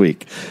journalist this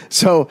week.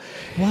 So,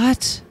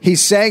 what?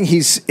 He's saying he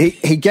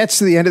gets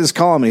to the end of this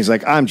column and he's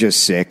like, I'm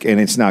just sick and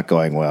it's not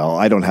going well.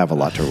 I don't have a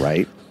lot to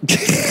write.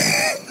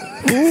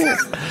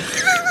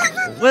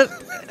 Well,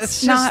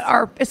 it's not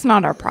our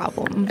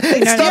problem.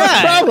 It's not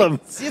our problem.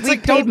 We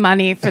paid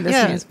money for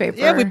this newspaper.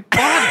 Yeah, we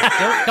bought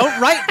it.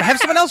 Don't write. Have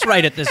someone else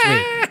write it this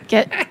week.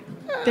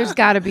 There's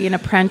got to be an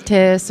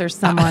apprentice or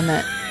someone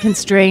that can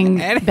string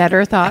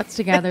better thoughts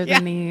together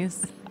than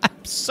these.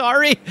 I'm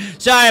sorry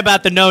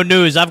about the no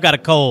news. I've got a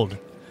cold.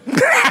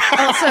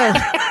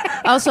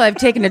 Also, I've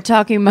taken to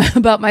talking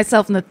about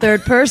myself in the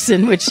third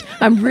person, which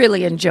I'm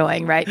really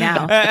enjoying right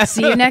now.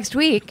 See you next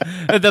week.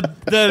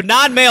 The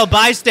non-male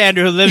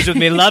bystander who lives with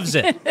me loves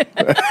it.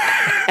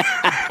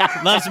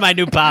 Loves my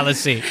new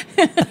policy.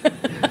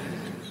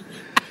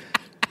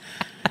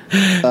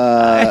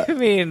 I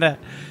mean...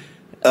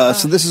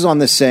 So this is on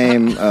the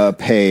same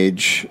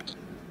page,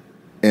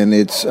 and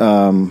it's...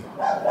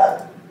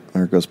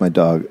 there goes my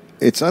dog.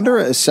 It's under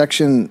a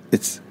section...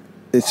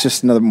 It's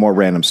just another more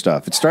random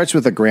stuff. It starts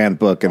with a grand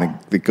book, and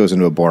it goes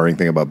into a boring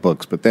thing about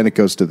books, but then it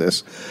goes to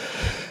this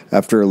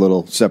after a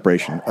little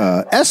separation.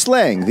 S.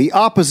 Lang, the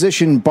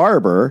opposition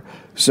barber,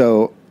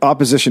 so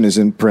opposition is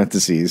in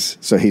parentheses,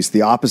 so he's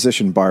the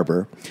opposition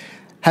barber,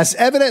 has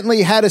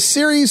evidently had a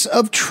series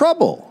of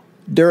trouble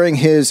during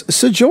his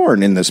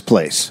sojourn in this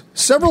place.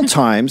 Several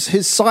times,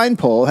 his sign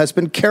pole has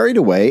been carried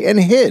away and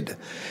hid.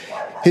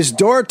 His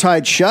door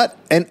tied shut,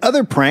 and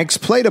other pranks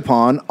played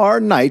upon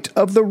our Knight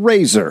of the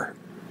Razor.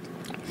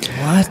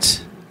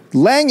 What?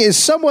 Lang is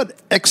somewhat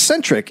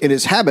eccentric in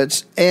his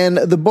habits, and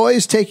the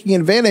boys taking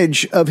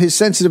advantage of his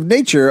sensitive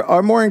nature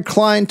are more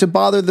inclined to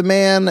bother the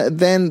man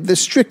than the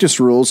strictest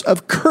rules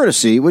of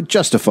courtesy would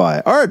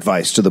justify. Our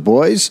advice to the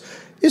boys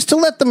is to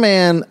let the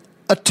man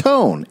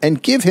atone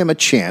and give him a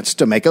chance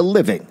to make a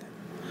living.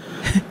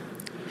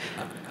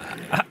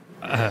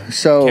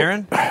 So,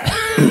 Karen?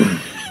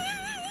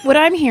 What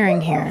I'm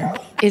hearing here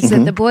is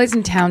that the boys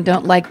in town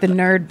don't like the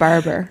nerd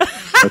barber.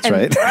 That's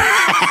right.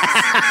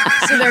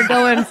 So they're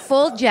going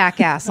full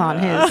jackass on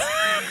his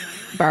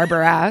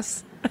barber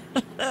ass.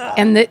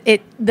 And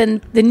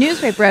then the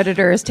newspaper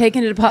editor has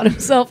taken it upon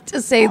himself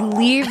to say,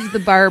 leave the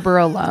barber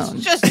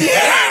alone. Just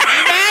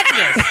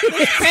madness.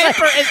 This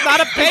paper is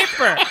not a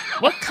paper.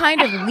 What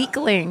kind of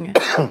weakling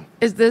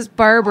is this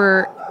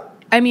barber?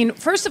 I mean,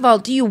 first of all,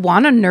 do you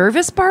want a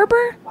nervous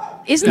barber?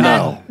 Isn't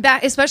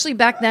that especially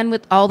back then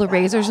with all the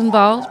razors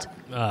involved?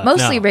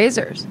 Mostly no.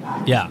 razors.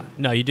 Yeah.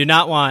 No, you do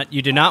not want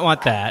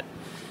that.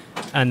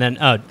 And then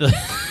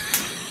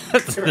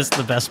this is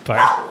the best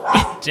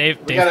part. Dave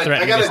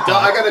threatened his dog.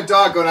 I got a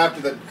dog going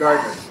after the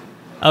gardener.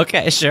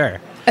 Okay, sure.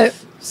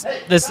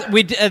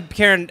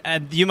 Karen,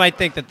 you might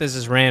think that this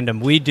is random.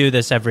 We do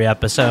this every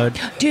episode.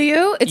 Do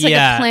you? It's like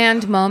a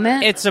planned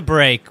moment. It's a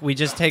break. We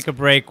just take a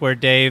break where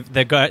Dave,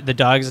 the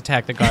dogs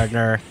attack the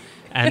gardener,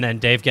 and then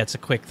Dave gets a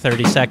quick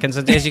 30 seconds.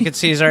 And as you can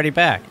see, he's already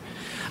back.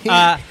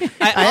 I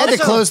had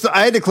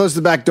to close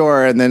the back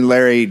door, and then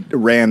Larry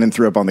ran and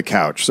threw up on the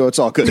couch. So it's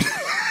all good.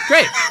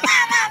 Great.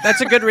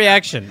 That's a good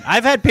reaction.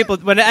 I've had people,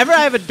 whenever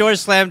I have a door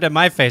slammed in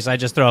my face, I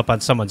just throw up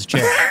on someone's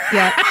chair.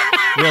 Yeah.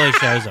 Really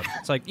shows them.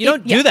 It's like, you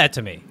don't do that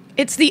to me.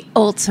 It's the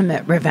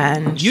ultimate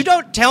revenge. You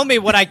don't tell me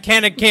what I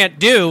can and can't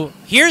do.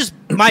 Here's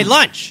my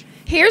lunch.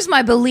 Here's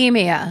my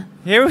bulimia.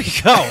 Here we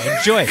go.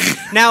 Enjoy.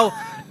 Now,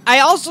 I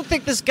also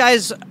think this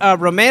guy's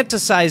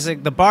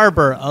romanticizing the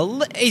barber.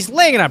 He's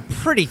laying it on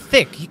pretty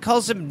thick. He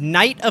calls him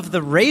Knight of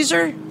the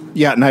Razor?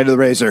 Yeah, Knight of the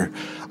Razor.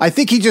 I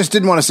think he just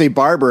didn't want to say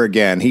barber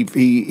again.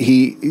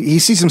 He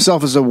sees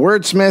himself as a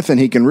wordsmith, and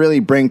he can really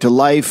bring to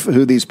life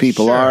who these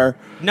people are.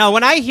 No,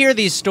 when I hear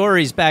these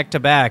stories back to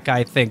back,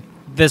 I think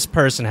this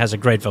person has a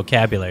great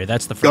vocabulary.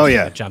 That's the first thing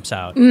that jumps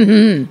out.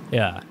 Mm-hmm.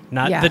 Yeah,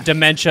 not the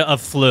dementia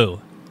of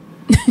flu.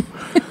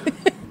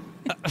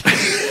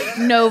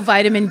 No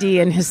vitamin D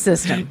in his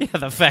system. Yeah,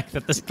 the fact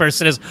that this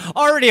person has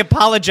already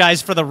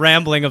apologized for the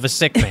rambling of a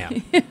sick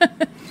man.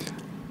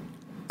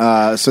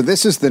 So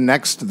this is the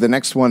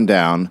next one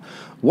down.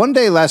 One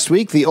day last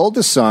week, the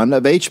oldest son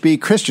of H.B.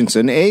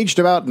 Christensen, aged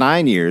about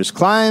 9 years,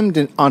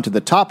 climbed onto the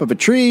top of a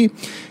tree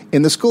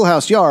in the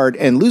schoolhouse yard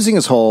and, losing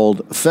his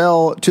hold,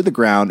 fell to the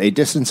ground a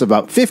distance of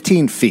about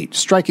 15 feet,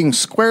 striking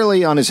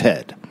squarely on his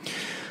head.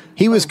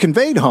 He was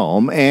conveyed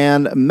home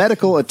and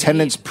medical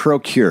attendance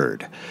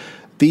procured.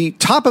 The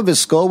top of his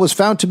skull was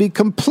found to be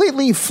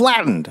completely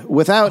flattened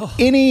without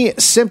any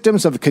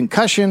symptoms of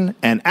concussion,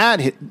 and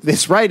at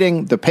this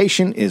writing, the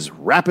patient is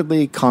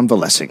rapidly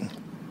convalescing.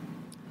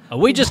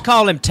 We just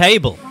call him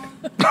Table.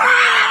 we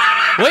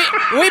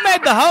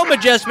made the home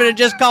adjustment and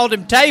just called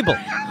him Table.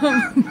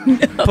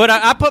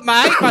 I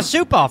ate my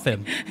soup off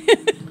him.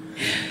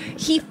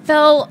 He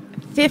fell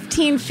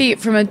 15 feet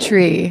from a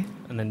tree.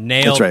 And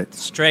then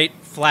straight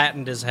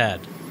flattened his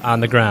head on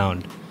the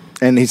ground.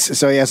 And he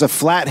has a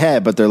flat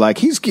head, but they're like,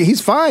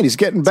 he's fine. He's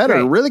getting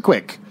better really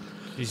quick.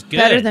 He's good.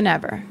 Better than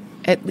ever.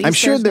 At least I'm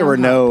sure there were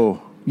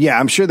no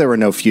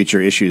future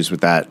issues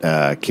with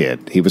that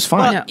kid. He was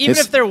fine. Well, even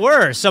if there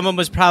were, someone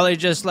was probably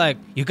just like,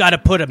 you got to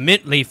put a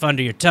mint leaf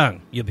under your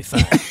tongue. You'll be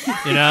fine.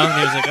 You know? And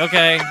he was like,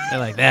 okay. They're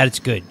like, that's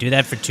good. Do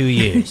that for 2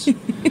 years.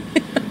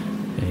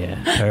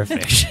 Yeah,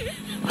 perfect.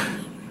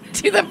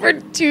 Do that for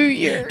 2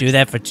 years. Do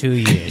that for 2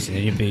 years,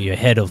 and then your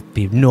head will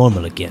be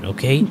normal again,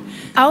 okay?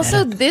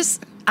 Also,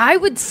 I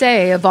would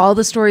say, of all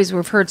the stories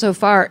we've heard so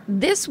far,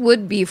 this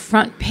would be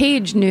front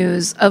page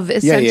news of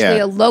essentially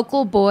a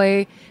local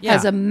boy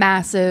has a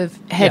massive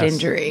head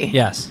injury.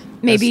 Yes.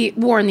 Maybe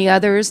warn the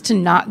others to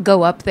not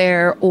go up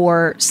there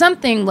or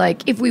something,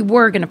 like if we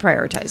were going to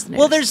prioritize the news.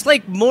 Well, there's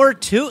like more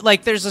to,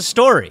 like there's a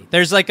story.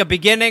 There's like a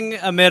beginning,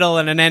 a middle,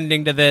 and an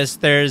ending to this.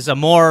 There's a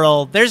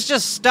moral. There's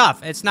just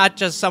stuff. It's not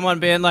just someone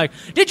being like,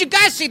 did you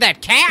guys see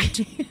that cat?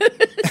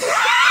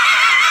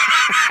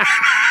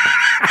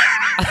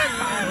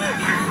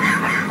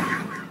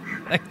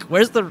 Like,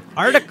 Where's the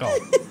article?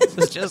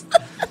 It's just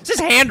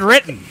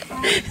handwritten.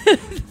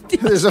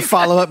 There's a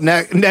follow-up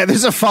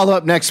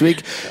next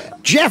week.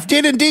 Jeff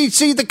did indeed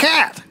see the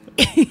cat.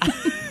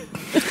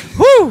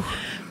 Whew.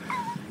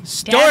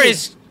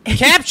 Stories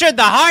captured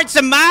the hearts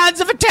and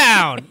minds of a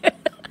town.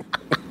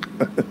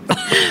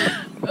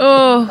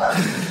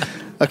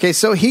 Okay,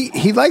 so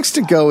he likes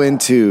to go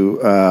into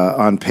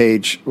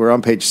we're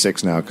on page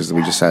 6 now because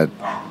we just had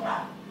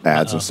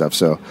ads and stuff.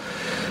 So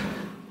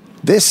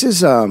this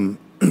is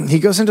he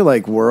goes into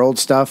like world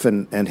stuff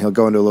and he'll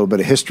go into a little bit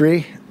of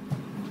history.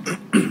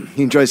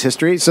 He enjoys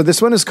history. So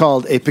this one is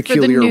called A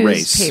Peculiar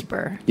Race.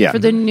 For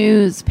the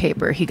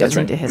newspaper, he goes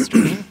into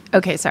history.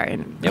 Okay, sorry.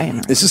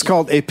 This is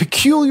called A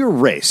Peculiar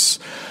Race.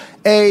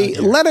 A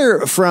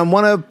letter from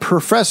one of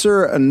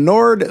Professor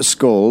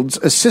Nordskold's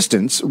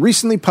assistants,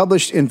 recently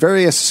published in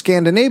various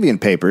Scandinavian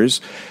papers,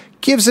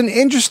 gives an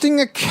interesting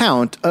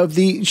account of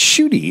the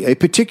Shudi, a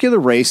particular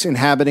race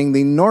inhabiting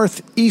the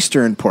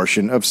northeastern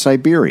portion of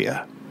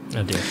Siberia.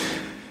 Oh, dear.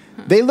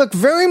 They look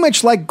very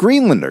much like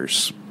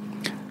Greenlanders.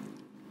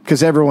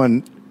 Because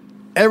everyone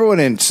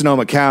in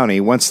Sonoma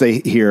County, once they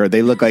hear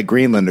they look like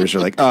Greenlanders, are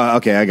like, oh,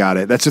 okay, I got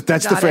it. That's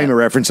the frame of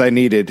reference I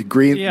needed.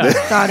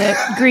 Got it.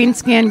 Green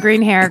skin,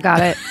 green hair.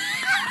 Got it.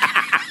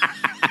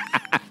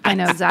 I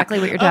know exactly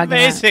what you're talking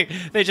Amazing.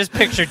 About. They just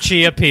picture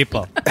chia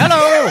people.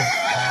 Hello.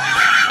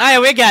 Hey,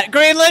 we got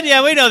Greenland.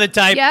 Yeah, we know the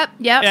type. Yep.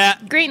 Yeah.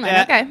 Greenland.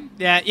 Yeah. Okay.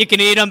 Yeah, you can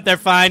eat them. They're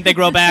fine. They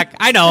grow back.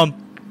 I know them.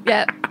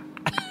 Yep.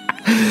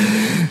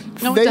 I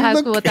went to high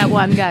school with that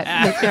one guy.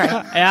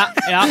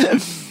 Yeah.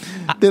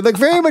 They look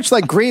very much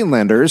like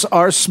Greenlanders,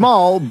 are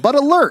small but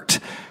alert.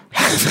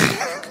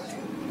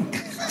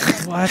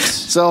 What?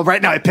 So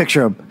right now I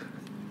picture them.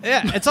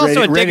 Yeah, it's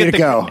also a dig at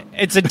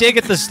it's a dig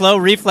at the slow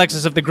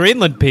reflexes of the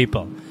Greenland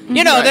people.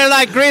 You know, they're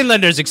like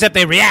Greenlanders, except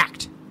they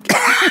react. You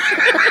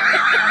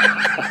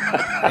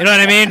know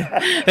what I mean?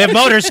 They have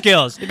motor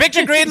skills. You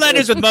picture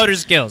Greenlanders with motor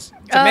skills.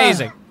 It's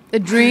amazing. A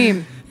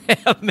dream.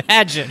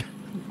 Imagine.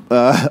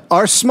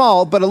 Are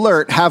small but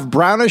alert, have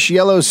brownish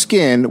yellow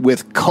skin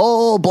with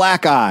coal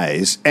black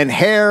eyes and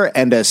hair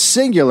and a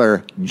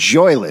singular,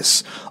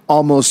 joyless,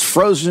 almost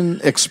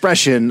frozen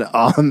expression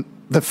on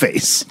the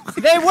face.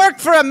 They work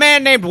for a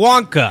man named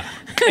Wonka.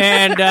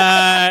 And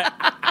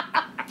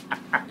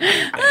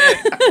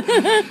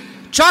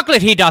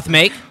chocolate he doth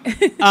make.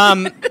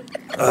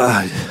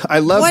 I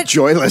love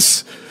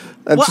joyless.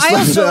 I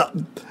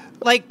also...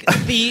 Like,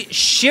 the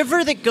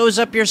shiver that goes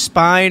up your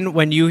spine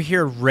when you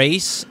hear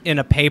race in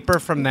a paper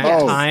from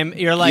that time,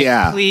 you're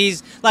like,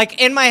 please.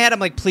 Like, in my head, I'm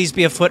like, please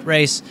be a foot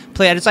race.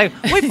 Please. And it's like,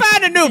 we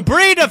found a new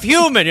breed of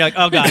human. You're like,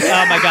 oh, God.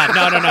 Oh, my God.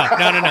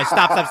 No.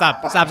 Stop.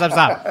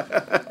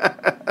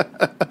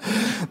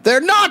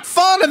 They're not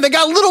fun, and they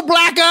got little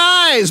black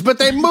eyes, but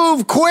they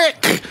move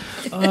quick.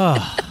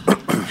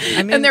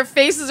 And their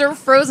faces are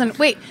frozen.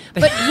 Wait,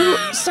 but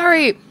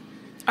sorry...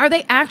 Are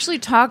they actually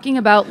talking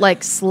about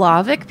like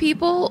Slavic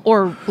people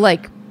or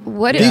like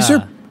what?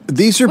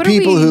 These are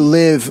people who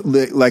live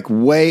like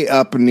way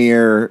up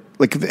near,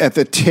 like at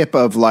the tip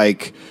of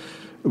like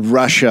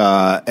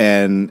Russia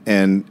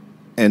and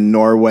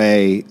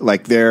Norway.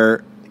 Like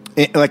they're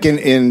like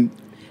in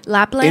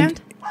Lapland.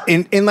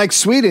 In like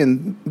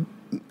Sweden,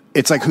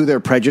 it's like who they're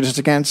prejudiced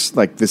against.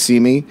 Like the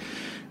Simi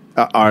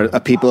are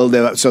people who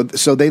live up.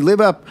 So they live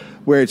up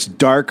where it's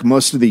dark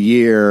most of the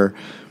year.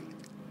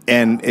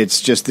 And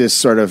it's just this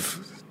sort of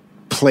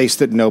place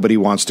that nobody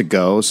wants to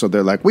go. So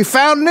they're like, we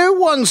found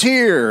new ones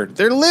here.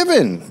 They're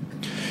living.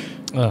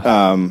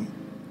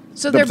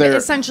 So they're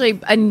essentially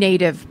a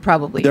native,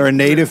 probably. They're a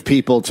native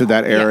people to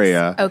that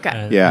area. Yes.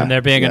 Okay. And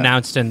they're being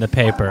announced in the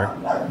paper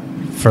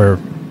for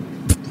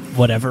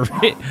whatever.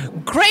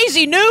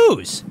 Crazy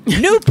news.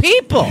 New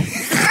people.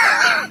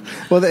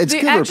 Well, it's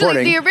good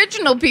reporting. The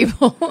original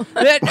people.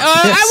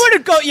 I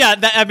wouldn't go. Yeah,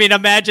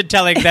 imagine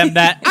telling them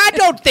that. I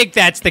don't think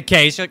that's the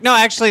case. Like, no,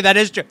 actually, that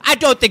is true. I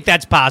don't think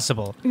that's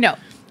possible.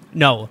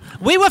 No.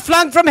 We were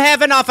flung from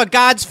heaven off of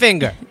God's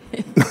finger.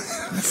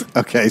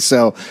 Okay,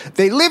 so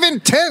they live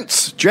in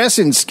tents, dress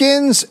in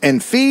skins,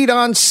 and feed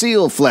on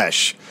seal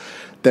flesh.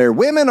 Their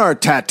women are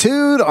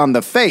tattooed on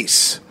the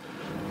face.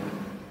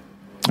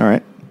 All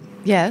right.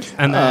 Yes.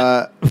 And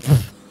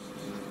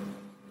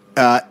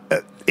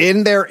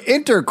in their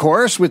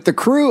intercourse with the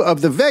crew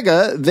of the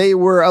Vega, they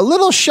were a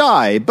little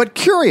shy, but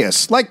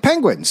curious, like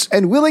penguins,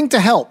 and willing to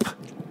help.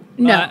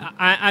 No.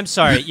 I'm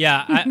sorry.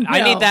 Yeah,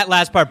 I need that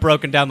last part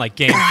broken down like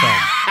game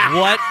film.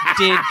 What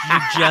did you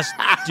just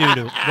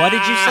do? What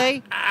did you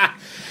say?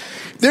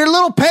 They're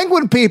little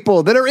penguin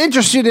people that are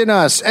interested in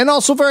us and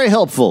also very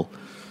helpful.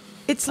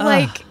 It's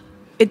like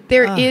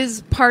there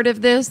is part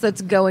of this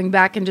that's going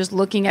back and just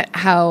looking at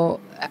how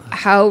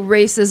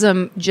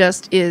racism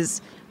just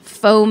is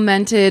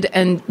fomented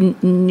and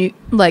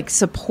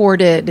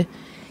supported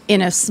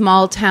in a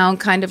small town,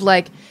 kind of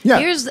like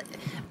here's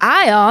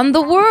eye on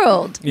the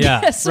world. Yeah,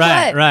 guess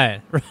right.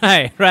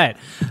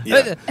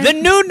 Yeah. The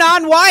new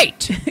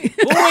non-white.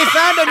 We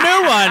found a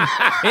new one.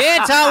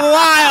 It's a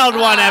wild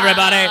one,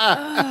 everybody.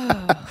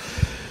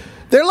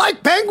 They're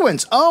like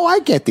penguins. Oh, I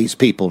get these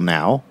people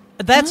now.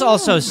 That's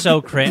also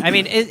so crazy. I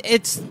mean,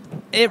 it's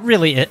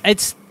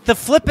the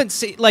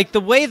flippancy, like the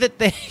way that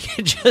they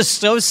can just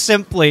so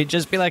simply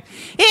just be like,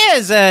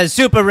 here's a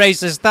super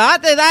racist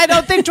thought that I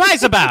don't think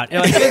twice about. You're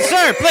like,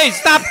 sir, please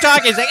stop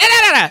talking. He's like,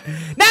 no.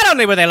 Not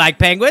only were they like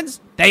penguins,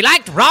 they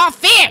liked raw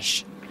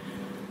fish.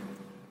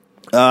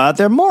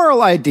 Their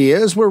moral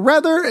ideas were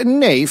rather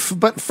naif,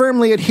 but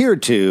firmly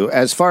adhered to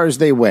as far as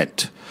they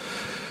went.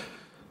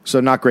 So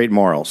not great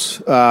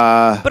morals.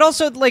 But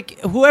also, like,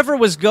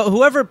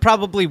 whoever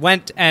probably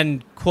went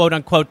and quote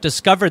unquote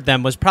discovered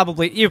them was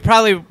you're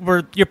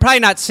probably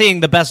not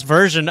seeing the best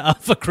version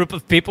of a group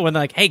of people when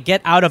they're like, hey,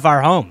 get out of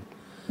our home.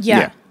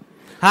 Yeah.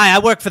 Hi, I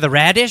work for the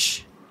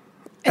Radish.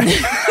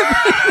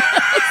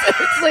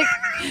 It's like,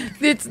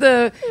 it's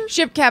the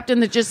ship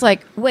captain that's just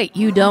like, wait,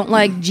 you don't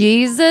like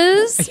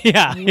Jesus?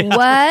 Yeah.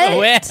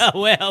 What?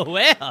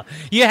 Well.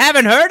 You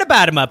haven't heard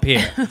about him up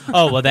here.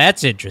 Oh, well,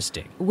 that's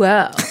interesting.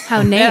 Well,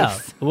 how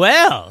naif.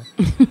 Well.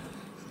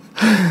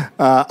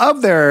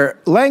 Of their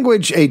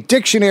language, a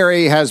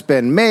dictionary has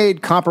been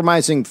made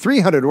compromising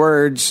 300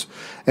 words,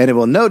 and it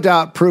will no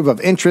doubt prove of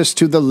interest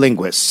to the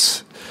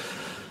linguists.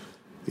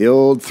 The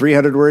old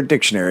 300-word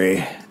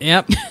dictionary.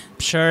 Yep.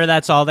 Sure,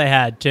 that's all they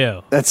had,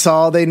 too. That's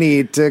all they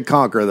need to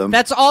conquer them.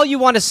 That's all you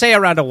want to say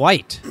around a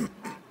white.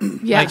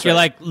 Yeah. Like, you're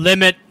like,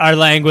 limit our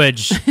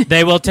language.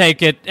 They will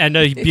take it and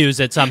abuse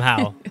it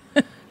somehow.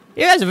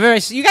 You guys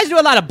do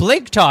a lot of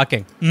blink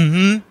talking.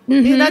 Mm-hmm.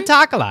 You don't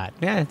talk a lot.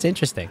 Yeah, it's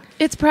interesting.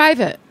 It's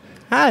private.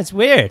 Ah, it's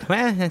weird.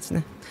 Well, that's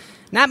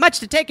not much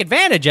to take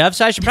advantage of,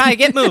 so I should probably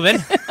get moving.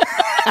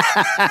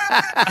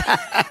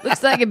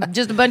 Looks like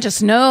just a bunch of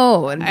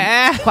snow and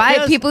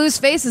quiet people whose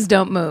faces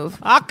don't move.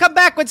 I'll come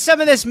back when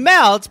some of this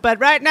melts, but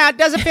right now it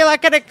doesn't feel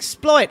like I can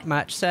exploit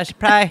much, so I should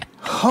probably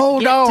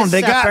Hold on,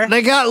 they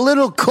got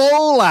little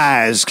coal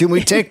eyes. Can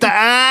we take the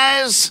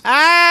eyes?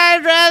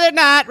 I'd rather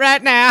not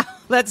right now.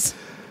 Let's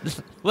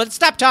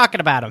stop talking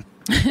about them.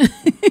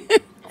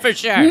 For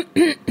sure.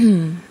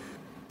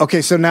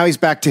 Okay, so now he's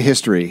back to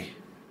history.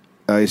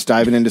 He's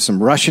diving into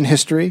some Russian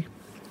history.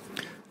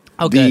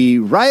 Okay. The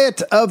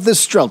riot of the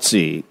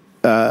Streltsy.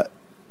 So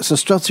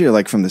Streltsy are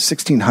like from the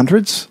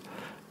 1600s,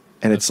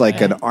 and it's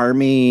like an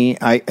army.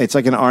 It's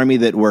like an army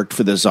that worked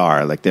for the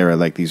Tsar. Like they were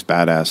like these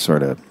badass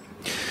sort of.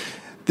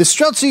 The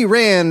Streltsy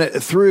ran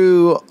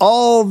through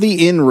all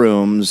the inn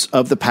rooms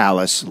of the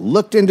palace,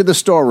 looked into the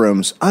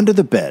storerooms, under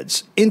the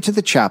beds, into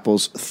the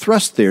chapels,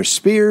 thrust their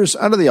spears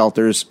under the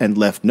altars, and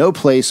left no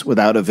place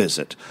without a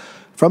visit.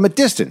 From a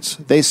distance,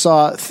 they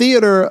saw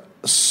Theodor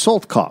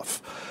Soltkov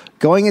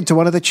going into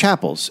one of the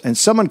chapels, and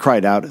someone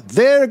cried out,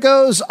 "There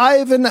goes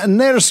Ivan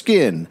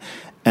Nerskin!"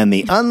 And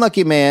the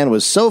unlucky man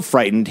was so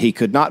frightened he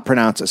could not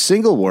pronounce a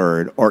single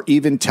word or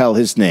even tell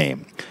his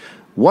name.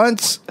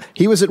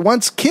 He was at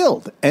once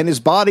killed and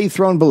his body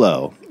thrown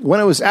below. When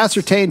it was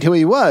ascertained who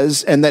he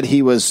was and that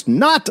he was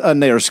not a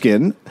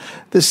Nerskin,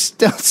 the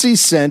Streltsy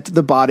sent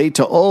the body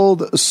to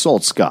old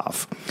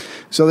Soltskov.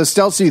 So the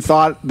Streltsy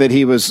thought that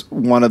he was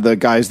one of the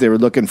guys they were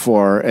looking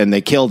for, and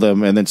they killed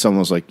him, and then someone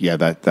was like, yeah,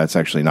 that's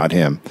actually not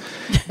him.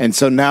 And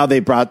so now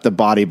they brought the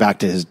body back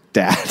to his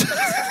dad.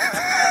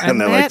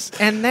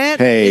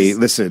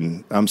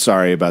 Listen, I'm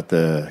sorry about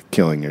the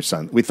killing your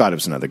son. We thought it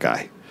was another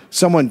guy.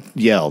 Someone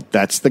yelled,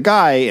 "That's the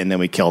guy," and then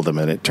we killed him,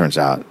 and it turns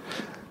out.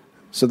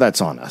 So that's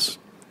on us.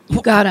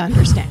 You gotta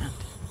understand.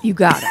 You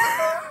gotta.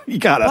 You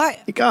gotta.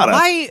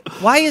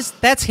 Why is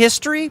that's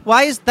history?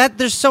 Why is that?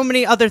 There's so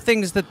many other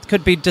things that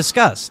could be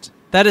discussed.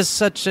 That is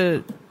such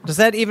a. Does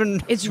that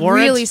even? It's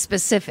warrant? really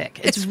specific.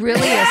 It's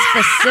really a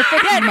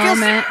specific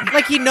moment.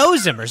 Like he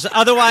knows him, or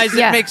otherwise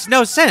it makes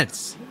no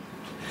sense.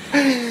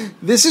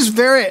 This is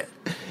very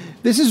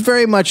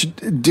much.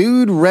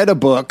 Dude read a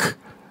book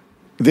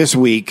this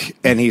week,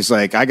 and he's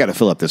like, I got to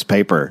fill up this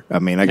paper. I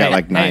mean, I got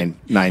like 10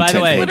 pages.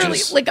 Literally,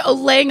 like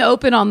laying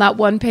open on that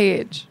one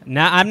page.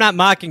 Now, I'm not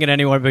mocking it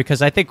anymore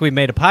because I think we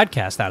made a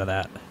podcast out of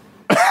that.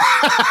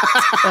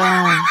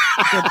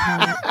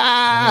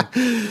 Good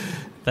point.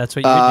 That's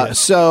what you do.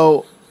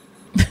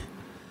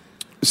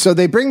 So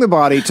they bring the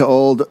body to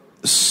old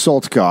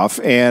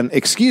Soltkov and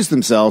excuse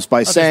themselves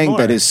by saying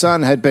that his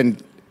son had been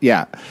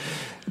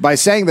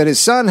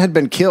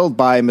killed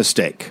by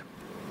mistake.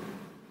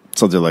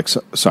 So they're like,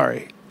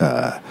 sorry.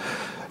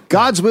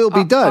 God's will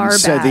be done,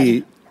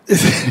 said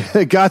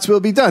God's will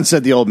be done,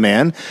 said the old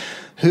man,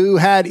 who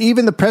had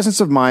even the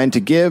presence of mind to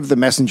give the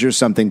messenger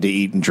something to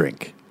eat and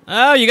drink.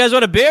 Oh, you guys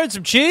want a beer and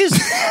some cheese?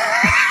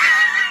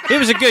 He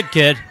was a good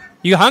kid.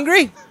 You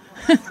hungry?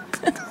 You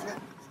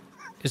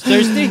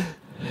thirsty?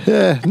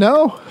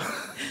 No.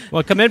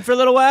 Well, come in for a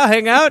little while,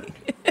 hang out.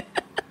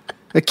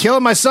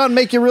 Killing my son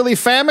make you really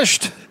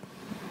famished?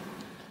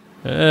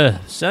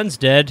 Son's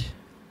dead.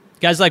 You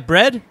guys like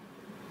bread?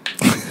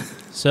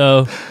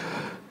 So,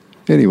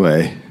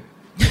 anyway,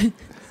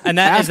 and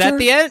is that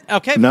the end?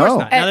 Okay, no. Of course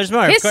not. No, there's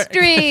more.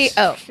 History.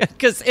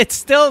 Because it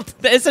still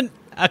isn't.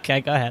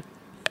 Okay, go ahead.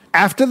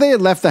 After they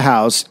had left the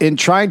house, in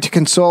trying to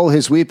console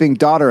his weeping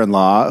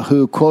daughter-in-law,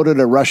 he quoted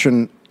a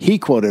Russian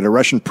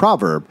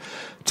proverb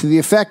to the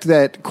effect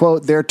that,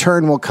 quote, their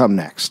turn will come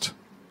next.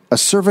 A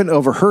servant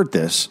overheard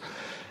this,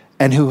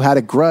 and who had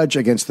a grudge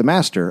against the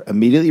master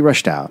immediately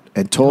rushed out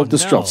and told the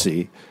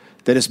Streltsy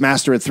that his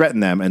master had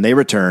threatened them, and they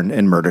returned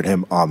and murdered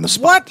him on the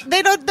spot. What?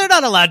 They're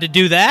not allowed to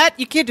do that.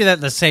 You can't do that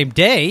in the same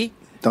day.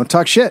 Don't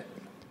talk shit.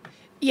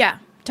 Yeah.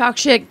 Talk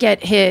shit,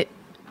 get hit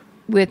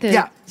with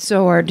a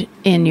sword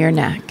in your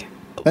neck.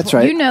 That's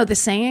right. You know the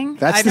saying?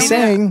 That's the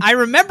saying. I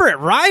remember it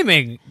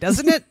rhyming,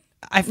 doesn't it?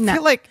 I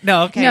feel like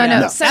okay. No.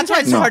 That's why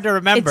it's hard to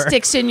remember. It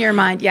sticks in your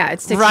mind. Yeah,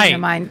 it sticks in your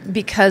mind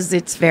because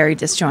it's very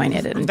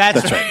disjointed and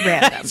That's right.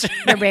 random. That's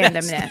The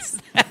randomness.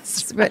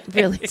 That's what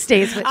really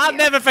stays with I'll you.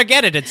 never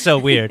forget it. It's so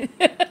weird.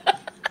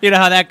 You know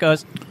how that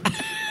goes.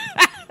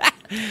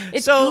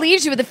 It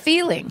leaves you with a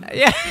feeling.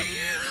 Yeah,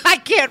 I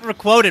can't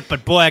quote it,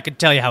 but boy, I can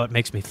tell you how it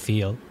makes me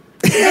feel.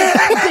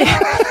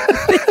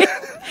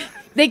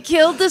 They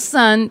killed the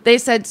son. They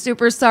said,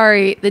 super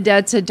sorry. The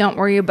dad said, don't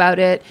worry about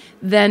it.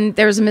 Then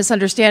there was a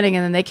misunderstanding,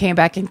 and then they came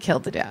back and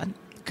killed the dad.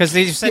 Because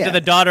he said to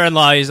the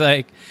daughter-in-law, he's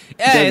like,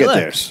 hey, They'll get look,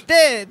 theirs.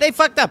 they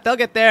fucked up. They'll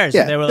get theirs.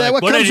 Yeah, And they were like,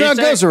 what did comes he around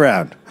say? goes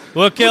around.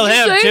 We'll kill What'd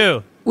you him, say?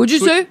 too. What'd you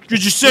say?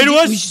 Did you say to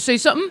us? Did you say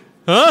something?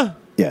 Huh?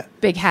 Yeah.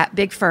 Big hat,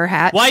 big fur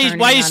hat. Why turning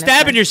you on his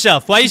stabbing head.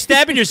 yourself? Why you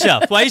stabbing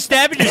yourself? Why you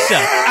stabbing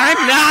yourself?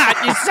 I'm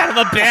not, you son of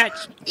a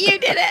bitch. You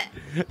did it.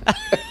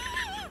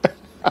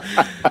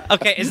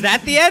 Okay, is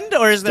that the end,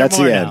 or is there That's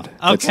more the now? end.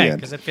 That's the Okay, end.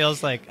 because it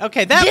feels like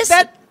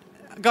that.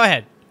 Go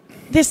ahead.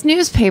 This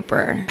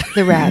newspaper,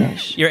 The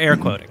Radish, You're air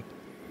quoting.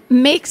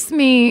 makes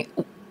me.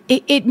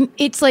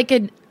 It's like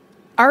an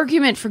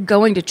argument for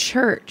going to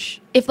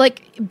church. If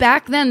like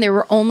back then there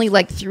were only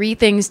like 3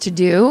 things to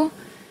do.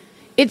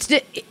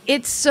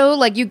 It's so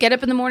like you get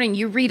up in the morning,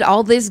 you read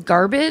all this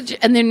garbage,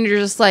 and then you're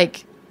just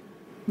like,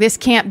 this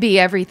can't be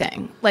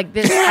everything. Like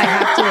this, I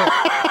have to.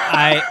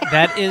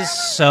 That is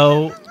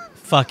so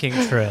fucking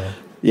true.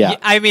 Yeah.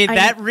 I mean,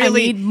 that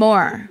really. I need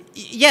more.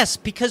 Yes,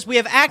 because we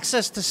have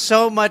access to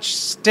so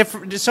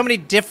many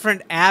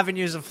different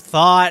avenues of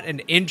thought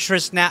and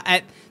interest now.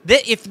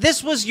 If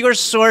this was your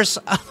source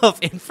of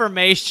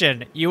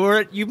information,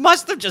 you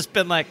must have just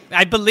been like,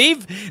 I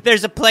believe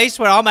there's a place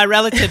where all my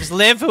relatives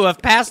live who have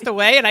passed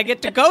away, and I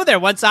get to go there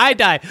once I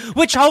die,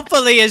 which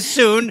hopefully is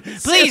soon.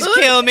 Please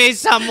kill me,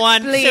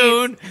 someone,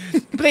 soon.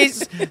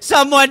 Please,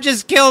 someone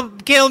just kill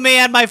me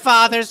and my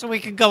father so we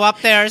can go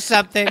up there or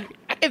something.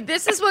 If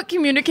this is what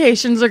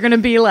communications are going to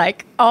be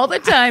like all the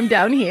time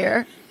down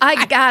here,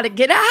 I gotta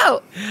get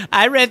out.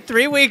 I read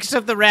 3 weeks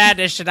of The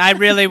Radish, and I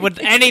really would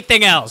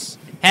anything else.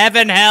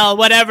 Heaven, hell,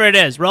 whatever it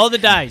is. Roll the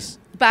dice.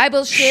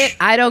 Bible shit,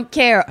 I don't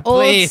care.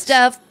 Old Please.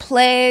 stuff,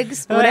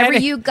 plagues, whatever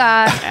you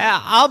got.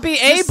 I'll be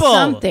Just able.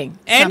 something.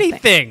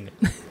 Anything.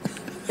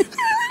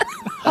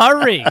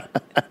 Hurry.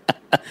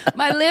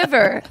 My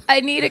liver,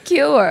 I need a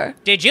cure.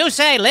 Did you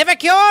say liver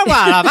cure?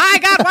 Well, have I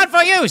got one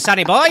for you,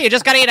 sonny boy. You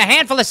just got to eat a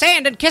handful of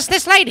sand and kiss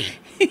this lady.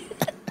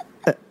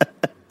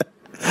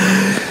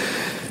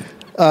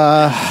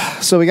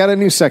 So we got a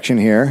new section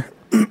here.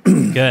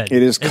 Good.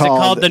 It is it called-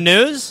 called the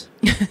news?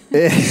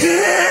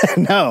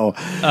 No.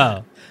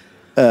 Oh.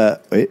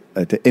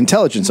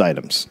 Intelligence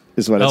items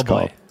is what it's boy.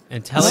 called.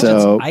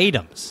 Intelligence So-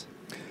 items.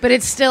 But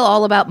it's still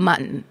all about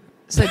mutton.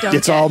 So don't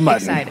It's get all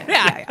mutton. excited.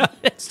 Yeah.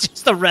 It's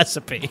just a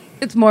recipe.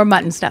 It's more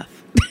mutton stuff.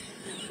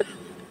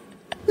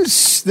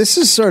 This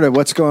is sort of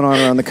what's going on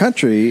around the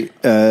country.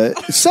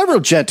 Several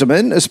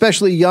gentlemen,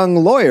 especially young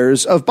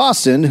lawyers of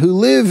Boston who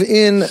live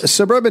in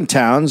suburban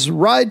towns,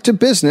 ride to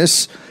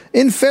business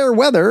in fair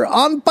weather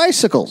on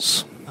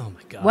bicycles. Oh,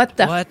 my God. What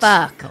the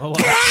fuck? Oh,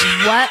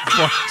 What?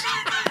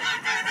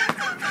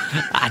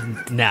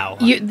 no.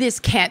 This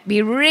can't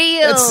be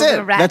real. That's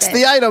it. Rabbit. That's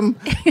the item.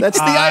 That's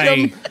the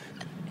item.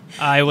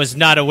 I was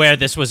not aware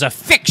this was a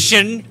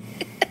fiction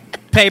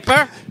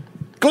paper.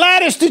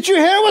 Gladys, did you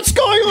hear what's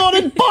going on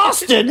in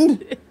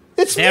Boston?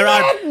 It's There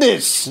are-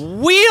 madness.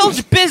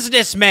 Wheeled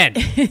businessmen.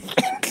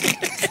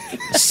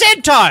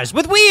 Centaurs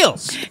with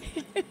wheels.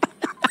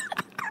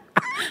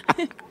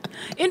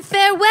 In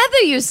fair weather,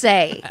 you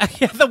say?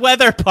 Yeah, the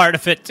weather part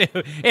of it,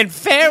 too. In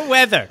fair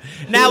weather.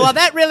 Now, while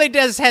that really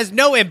has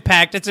no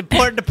impact, it's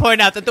important to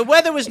point out that the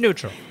weather was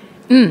neutral.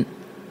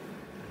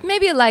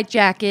 Maybe a light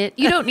jacket.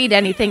 You don't need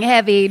anything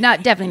heavy.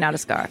 Definitely not a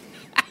scarf.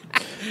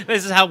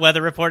 This is how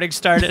weather reporting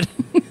started.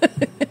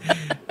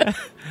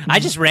 I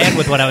just ran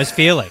with what I was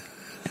feeling.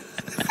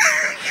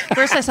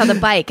 First, I saw the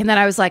bike, and then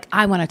I was like,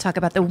 I want to talk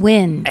about the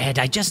wind. And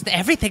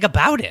everything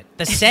about it.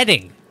 The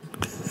setting.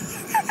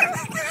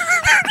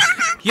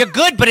 You're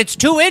good, but it's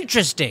too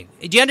interesting.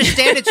 Do you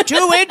understand? It's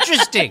too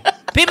interesting.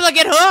 People will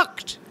get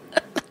hooked.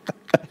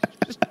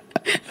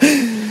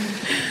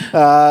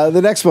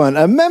 The next one.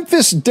 A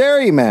Memphis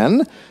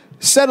dairyman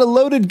set a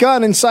loaded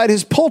gun inside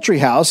his poultry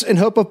house in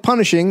hope of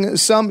punishing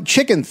some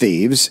chicken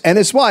thieves, and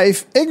his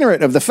wife,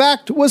 ignorant of the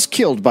fact, was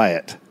killed by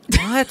it.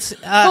 What?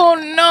 Oh,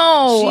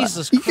 no.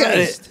 Jesus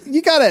Christ.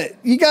 You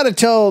gotta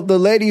tell the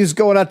lady who's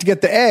going out to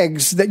get the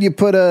eggs that you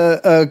put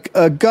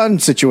a gun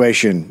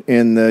situation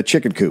in the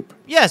chicken coop.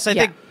 Yes, I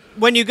think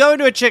when you go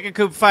into a chicken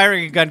coop,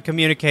 firing a gun,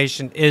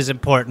 communication is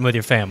important with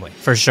your family,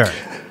 for sure.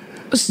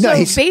 So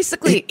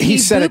basically, he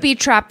said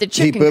booby-trapped the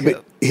chicken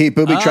coop. He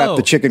booby-trapped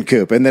the chicken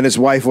coop, and then his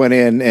wife went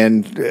in,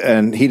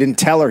 and he didn't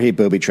tell her he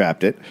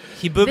booby-trapped it.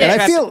 He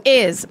booby-trapped. This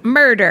is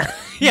murder.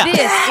 Yeah. This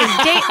is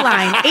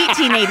Dateline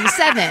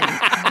 1887.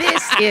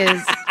 This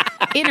is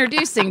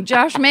introducing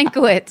Josh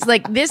Mankiewicz.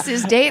 Like, this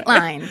is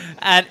Dateline.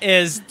 That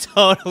is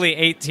totally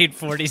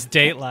 1840s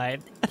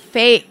Dateline.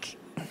 Fake.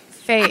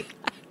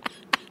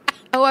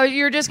 Oh,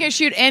 you're just going to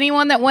shoot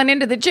anyone that went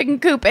into the chicken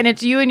coop, and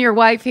it's you and your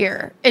wife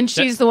here, and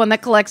she's the one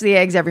that collects the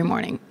eggs every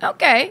morning.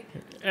 Okay.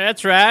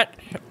 That's right.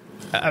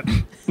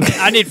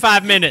 I need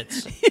 5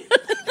 minutes.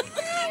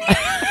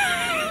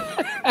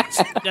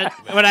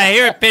 When I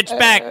hear it pitched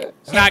back,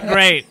 it's not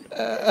great.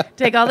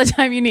 Take all the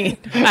time you need.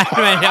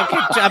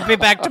 I'll be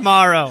back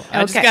tomorrow. Okay.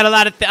 I just got a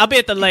lot of. I'll be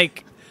at the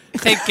lake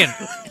thinking.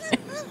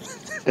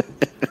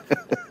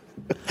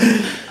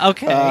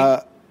 Okay.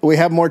 We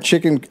have more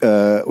chicken.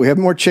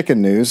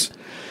 News.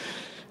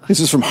 This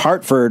is from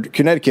Hartford,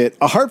 Connecticut.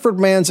 A Hartford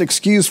man's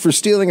excuse for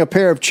stealing a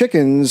pair of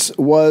chickens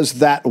was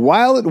that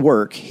while at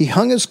work, he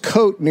hung his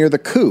coat near the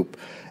coop,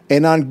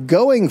 and on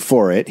going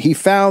for it, he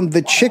found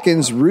the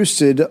chickens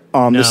roosted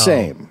on the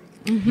same.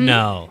 Mm-hmm.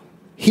 No.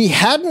 He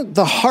hadn't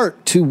the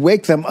heart to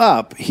wake them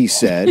up, he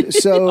said.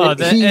 So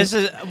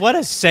what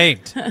a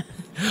saint.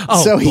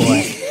 Oh, so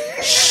boy.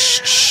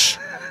 Shh.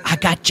 I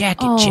got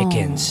jacket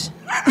chickens.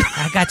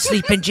 I got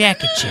sleeping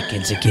jacket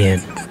chickens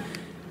again.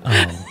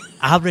 Oh,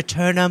 I'll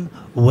return them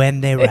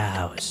when they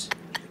rouse.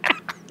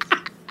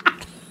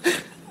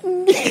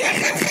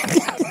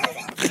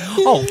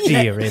 Oh,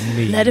 dear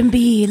me. Let him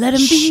be.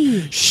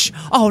 Shh.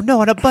 Oh, no,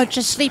 and a bunch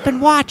of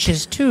sleeping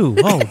watches, too.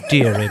 Oh,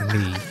 dear me.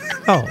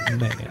 Oh,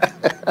 man.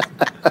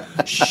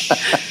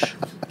 Shh.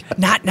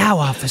 Not now,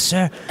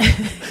 officer.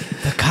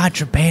 The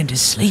contraband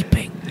is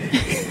sleeping.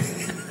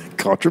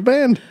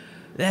 Contraband?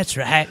 That's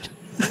right.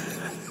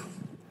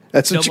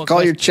 That's what you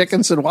call your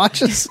chickens and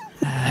watches?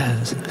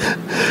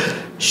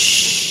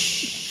 Shh.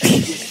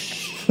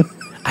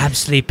 I'm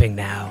sleeping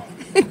now.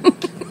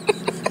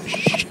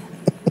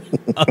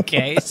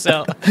 Okay,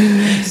 so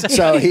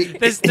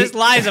this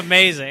lie is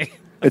amazing.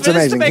 It's but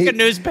amazing. To make a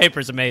newspaper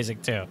is amazing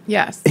too.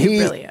 Yes,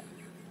 brilliant.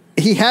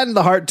 He hadn't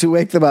the heart to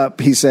wake them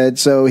up, he said,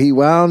 so he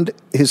wound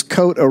his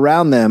coat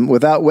around them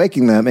without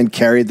waking them and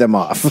carried them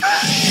off.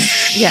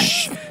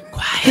 Yes.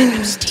 Quiet,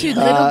 I'm still. Two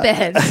little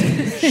beds.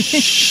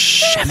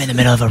 Shh, I'm in the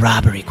middle of a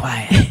robbery.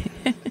 Quiet.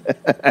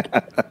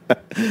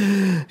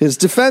 His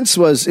defense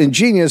was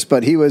ingenious,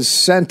 but he was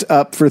sent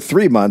up for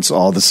 3 months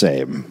all the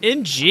same.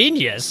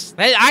 Ingenious?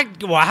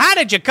 Well, how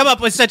did you come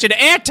up with such an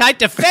airtight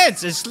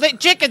defense?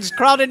 Chickens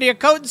crawled into your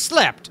coat and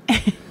slept.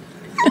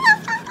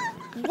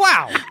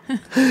 Wow.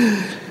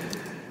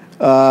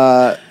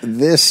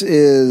 This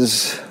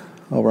is,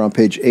 we're on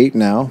page 8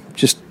 now.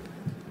 Just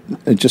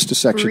a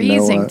section.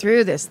 Breezing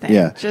through this thing.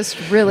 Yeah. Just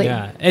really.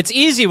 Yeah. It's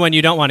easy when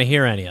you don't want to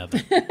hear any of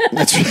it.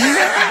 That's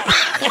right.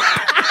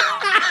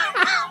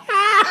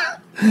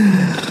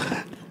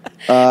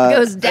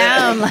 Goes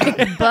down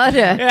like butter.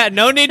 Yeah,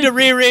 no need to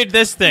reread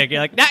this thing. You're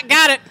like,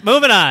 got it.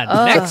 Moving on.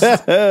 Next.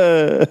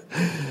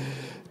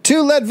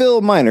 2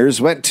 Leadville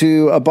miners went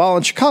to a ball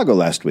in Chicago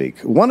last week.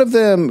 One of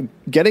them,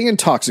 getting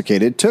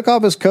intoxicated, took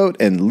off his coat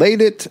and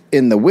laid it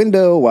in the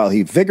window while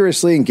he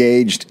vigorously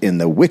engaged in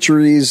the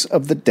witcheries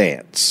of the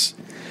dance.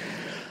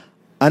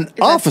 An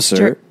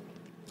officer...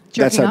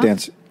 That's how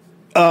dancing...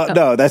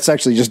 No, that's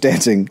actually just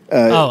dancing.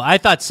 I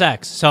thought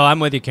sex, so I'm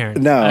with you,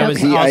 Karen. No.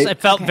 It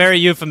felt very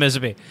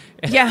euphemism-y.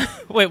 Yeah.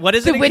 Wait, what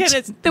is it again?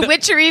 The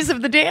witcheries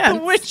of the dance.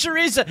 The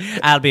witcheries.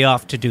 I'll be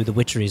off to do the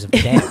witcheries of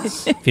the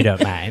dance, if you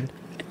don't mind.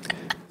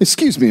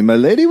 Excuse me, my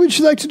lady, would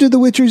you like to do the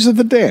witcheries of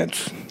the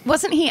dance?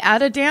 Wasn't he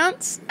at a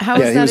dance? How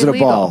is that he was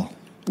illegal? at a ball.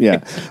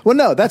 Yeah. Well,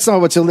 no, that's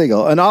not what's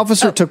illegal. An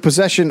officer took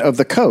possession of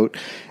the coat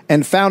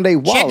and found a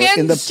wallet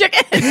in the...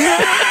 Chickens!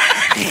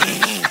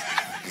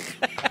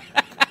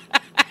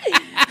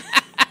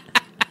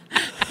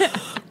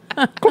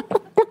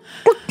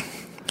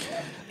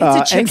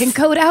 It's a chicken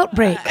coat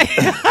outbreak.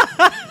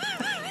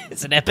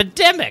 It's an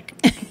epidemic.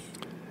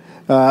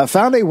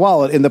 Found a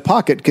wallet in the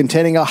pocket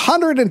containing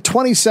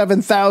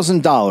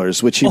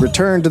 $127,000, which he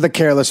returned to the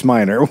careless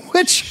miner.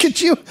 Which could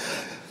you...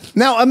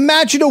 Now,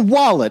 imagine a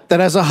wallet that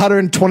has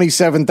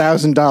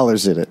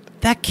 $127,000 in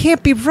it. That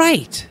can't be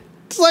right.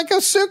 It's like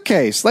a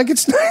suitcase. Like,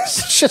 it's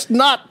just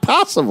not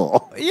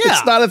possible. Yeah.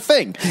 It's not a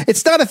thing.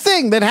 It's not a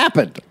thing that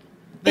happened.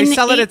 They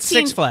sell it at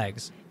Six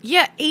Flags.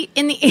 Yeah,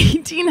 in the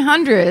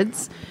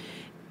 1800s,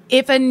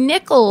 if a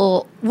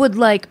nickel would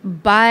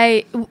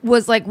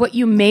was like what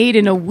you made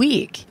in a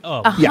week,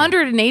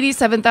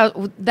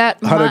 187,000. That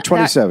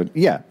 127.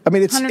 Yeah, I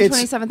mean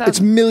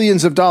it's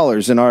millions of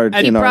dollars in our.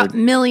 And he brought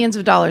millions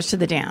of dollars to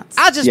the dance.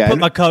 I'll just put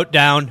my coat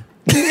down.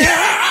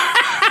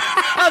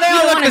 Oh, they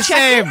all look the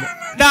same.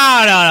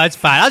 No, it's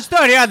fine. I'll just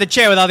throw it here on the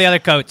chair with all the other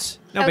coats.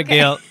 No big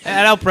deal.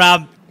 No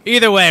problem.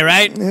 Either way,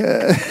 right?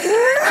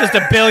 Just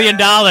 $1 billion.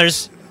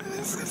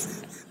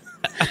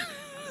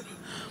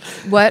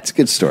 What? It's a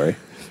good story.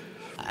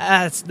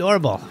 That's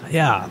normal.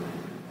 Yeah.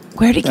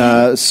 Where'd he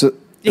go?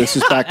 This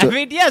is back to. I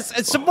mean,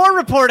 yes, some more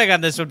reporting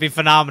on this would be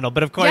phenomenal,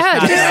 but of course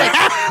not.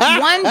 Just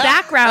like one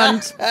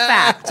background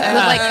fact.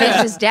 Like,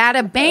 is his dad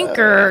a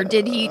banker?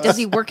 Does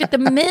he work at the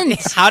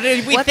Mint? How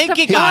did we think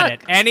he got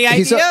it? Any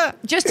idea?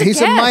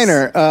 He's a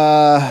minor.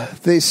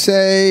 They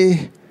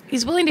say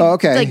he's willing to.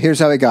 Okay, like, here's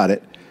how he got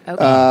it.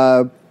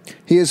 Okay.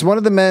 He is one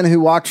of the men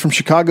who walked from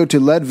Chicago to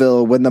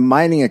Leadville when the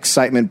mining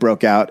excitement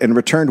broke out and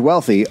returned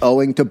wealthy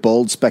owing to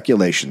bold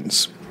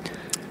speculations.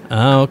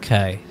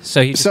 Okay,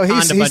 so he's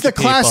the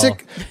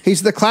classic.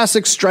 He's the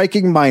classic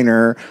striking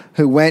miner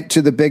who went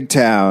to the big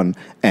town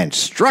and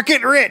struck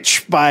it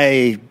rich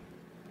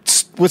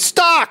with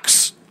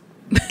stocks.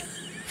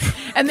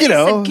 And then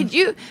he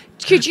said,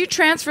 could you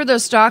transfer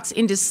those stocks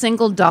into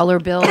single dollar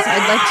bills?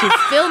 I'd like to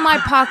fill my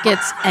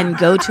pockets and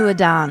go to a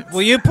dance.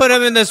 Will you put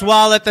them in this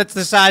wallet that's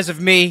the size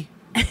of me?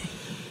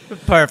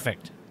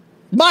 Perfect.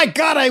 My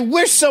God, I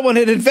wish someone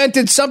had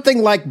invented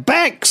something like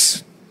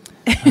banks.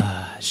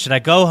 Should I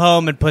go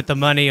home and put the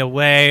money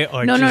away,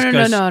 or no?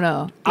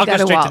 I'll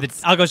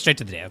go straight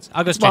to the dance.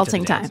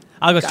 Waltzing time.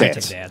 I'll go straight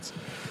to the dance.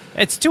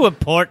 It's too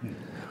important.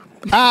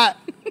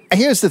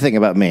 Here's the thing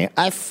about me.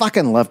 I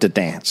fucking love to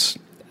dance.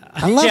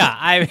 I love it.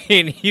 I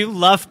mean, you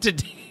love to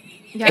dance.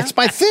 Yeah. It's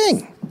my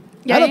thing.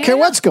 Yeah, I don't care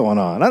what's going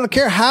on. I don't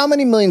care how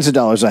many millions of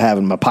dollars I have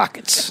in my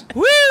pockets.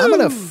 Woo! I'm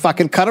going to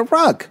fucking cut a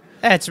rug.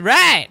 That's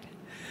right.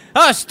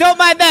 Oh, don't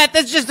mind that.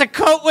 That's just a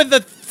coat with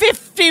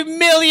 $50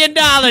 million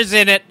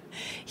in it.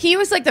 He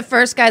was like the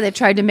first guy that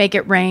tried to make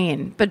it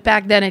rain, but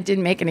back then it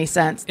didn't make any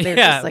sense. They're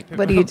just like,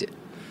 what do you do?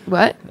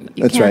 What?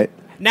 That's right.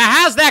 Now,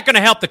 how's that going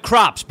to help the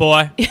crops,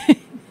 boy?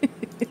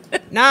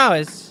 No,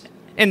 it's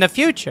in the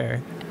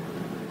future.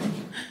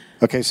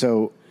 Okay,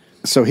 so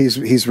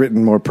he's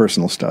written more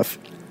personal stuff.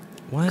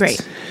 What?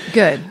 Great.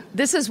 Good.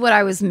 This is what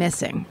I was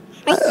missing.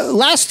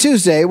 Last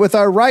Tuesday, with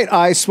our right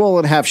eye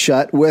swollen half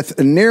shut with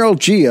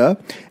neuralgia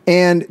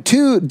and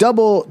 2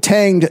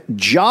 double-tanged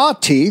jaw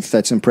teeth,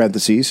 that's in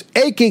parentheses,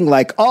 aching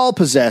like all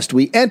possessed,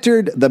 we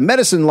entered the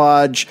medicine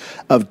lodge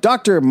of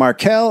Dr.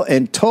 Markel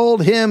and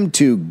told him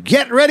to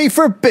get ready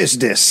for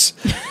business.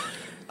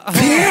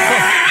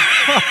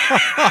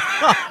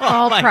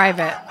 All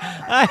private.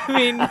 I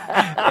mean,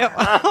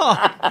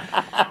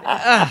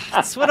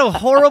 it's what a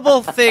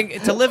horrible thing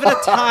to live in a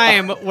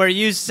time where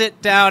you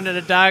sit down at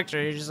a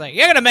doctor. You're just like,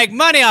 you're going to make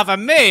money off of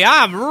me.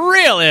 I'm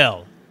real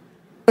ill.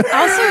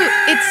 Also,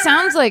 it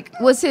sounds like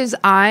his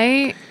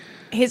eye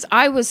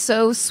was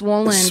so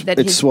swollen that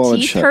his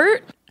teeth shut.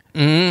 hurt.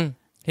 Mm-hmm.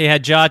 He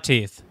had jaw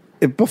teeth.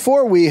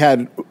 Before we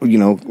had,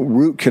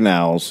 root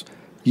canals,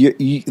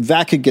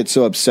 that could get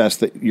so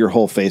obsessed that your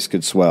whole face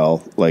could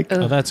swell. Like,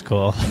 oh, that's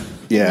cool.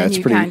 Yeah, it's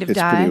pretty. Kind of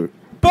die.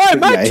 Boy,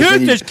 my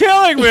tooth is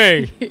killing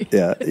me.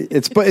 Yeah,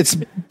 it's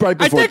right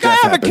before. I think I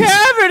have a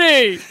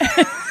cavity.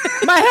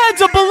 My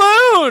head's a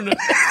balloon.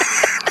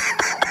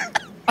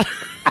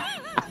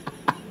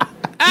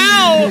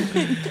 Ow!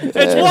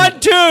 It's one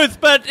tooth,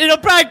 but it'll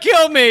probably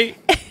kill me.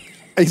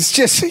 It's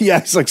just,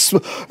 it's like,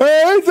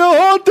 hey, the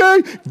whole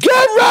thing.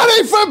 Get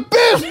ready for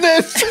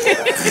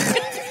business.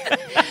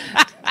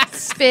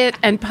 Spit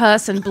and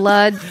pus and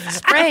blood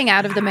spraying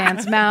out of the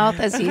man's mouth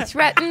as he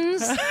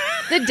threatens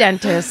the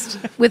dentist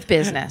with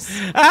business.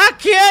 I'll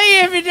kill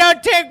you if you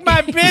don't take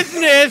my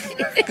business.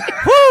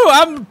 Woo!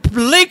 I'm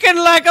leaking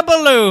like a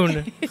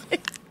balloon.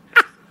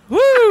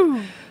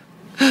 Woo!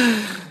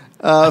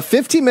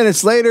 15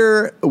 minutes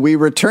later, we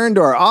returned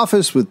to our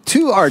office with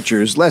 2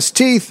 archers, less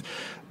teeth,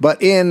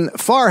 but in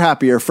far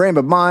happier frame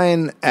of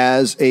mind.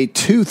 As a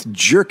tooth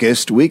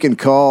jerkist, we can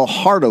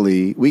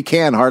heartily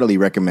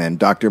recommend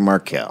Dr.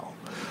 Markel.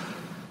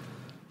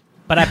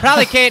 But I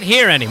probably can't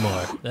hear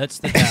anymore. That's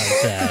the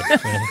downside.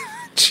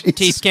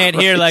 Teeth can't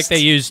hear like they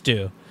used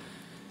to.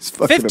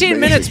 15 amazing.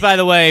 minutes, by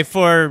the way,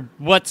 for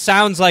what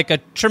sounds like a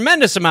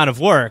tremendous amount of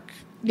work.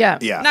 Yeah.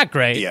 Not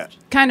great. Yeah.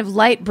 Kind of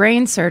light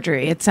brain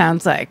surgery, it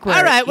sounds like. All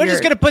right, we're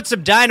just going to put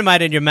some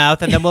dynamite in your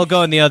mouth, and then we'll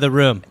go in the other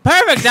room.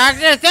 Perfect,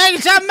 doctor. Thank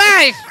you so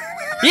much.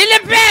 You're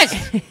the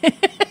best.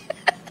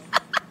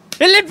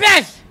 You're the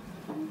best.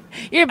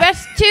 You're the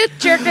best tooth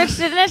jerkist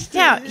in this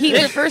town. He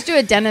refers to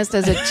a dentist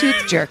as a tooth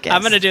jerkist.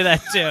 I'm going to do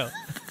that, too.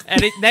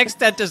 Next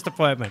dentist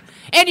appointment.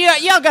 And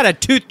y'all got a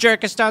tooth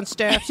jerkist on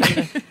staff?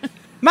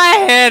 My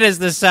head is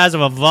the size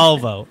of a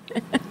Volvo.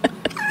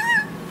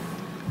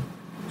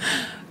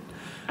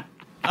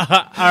 All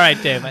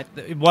right, Dave.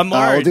 One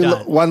more. We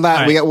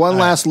got one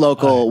last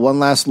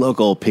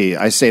local P.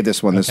 I saved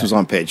this one. This was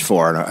on page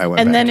 4, and I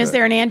went. And back then, to is it.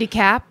 there an Andy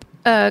Capp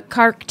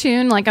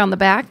cartoon like on the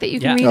back that you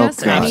can read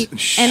us? Or any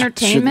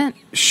entertainment?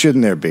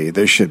 Shouldn't there be?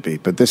 There should be,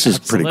 but this is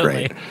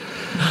Absolutely. pretty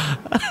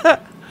great.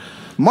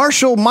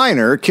 Marshall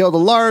Miner killed a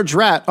large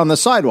rat on the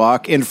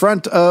sidewalk in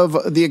front of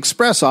the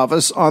express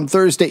office on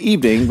Thursday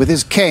evening with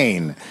his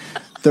cane.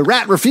 The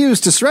rat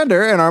refused to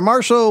surrender, and our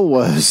marshal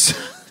was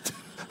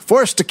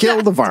forced to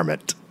kill the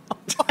varmint.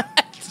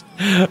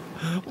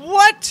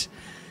 What?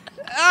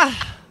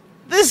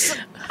 This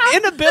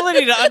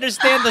inability to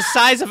understand the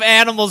size of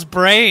animals'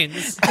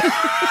 brains.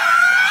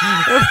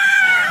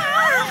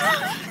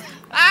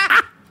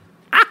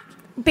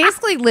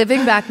 Basically,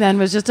 living back then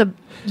was just a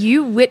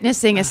you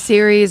witnessing a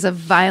series of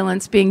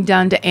violence being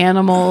done to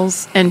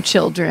animals and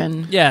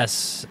children.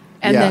 Yes.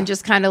 And then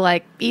just kind of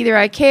like, either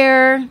I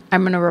care,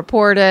 I'm going to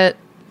report it,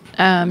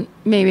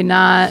 maybe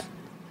not.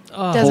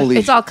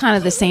 It's all kind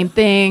of the same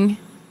thing.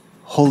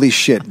 Holy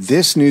shit.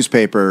 This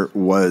newspaper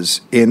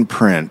was in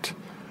print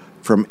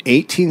from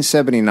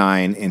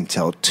 1879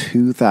 until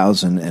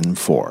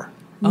 2004.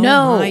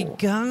 No. Oh, my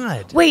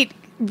God. Wait,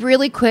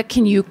 really quick,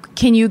 can you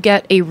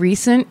get a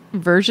recent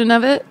version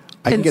of it?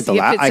 I can get the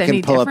I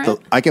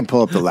can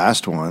pull up the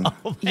last one.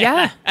 Oh,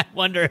 yeah. I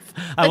wonder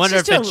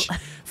if its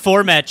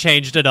format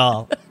changed at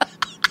all.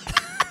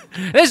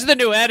 This is the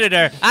new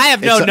editor. I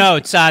have no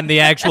notes on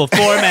the actual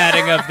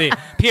formatting of the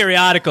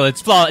periodical.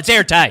 It's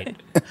airtight.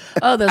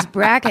 Oh, those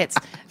brackets.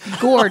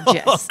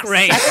 Gorgeous. Oh,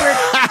 great.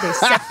 They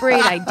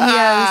separate ideas.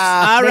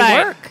 All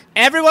right. Work.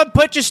 Everyone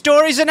put your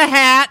stories in a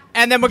hat,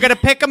 and then we're going to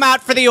pick them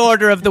out for the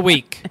order of the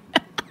week.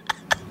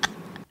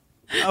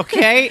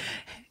 Okay?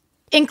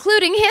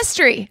 Including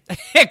history.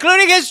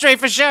 Including history,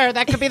 for sure.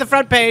 That could be the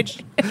front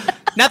page.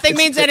 Nothing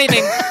means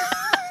anything.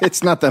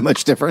 It's not that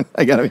much different.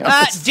 I gotta be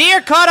honest.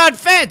 Deer caught on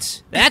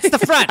fence. That's the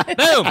front.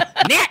 Boom.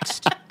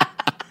 Next.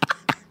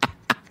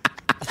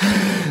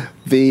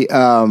 The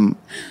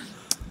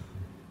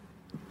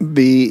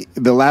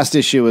last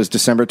issue was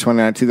December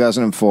 29,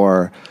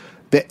 2004.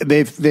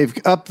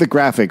 They've upped the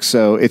graphics,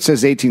 so it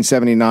says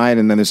 1879,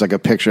 and then there's like a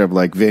picture of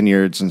like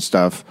vineyards and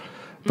stuff.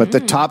 But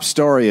the top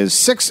story is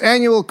 6th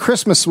annual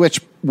Christmas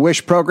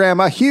wish program,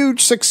 a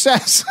huge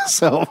success.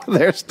 So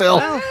they're still.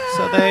 Well,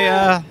 so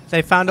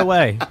they found a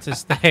way to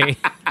stay.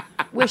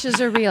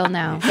 Wishes are real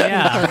now.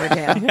 Yeah. In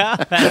Cloverdale. Yeah,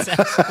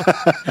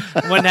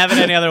 wouldn't have it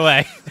any other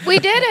way. We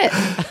did it.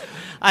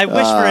 I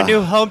wish for a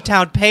new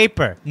hometown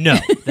paper. No,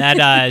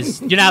 that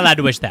is you're not allowed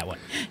to wish that one.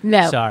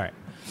 No. Sorry.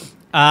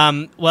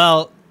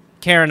 Well,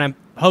 Karen, I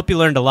hope you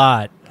learned a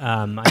lot.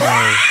 I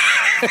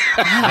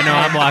know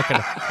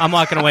I'm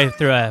walking away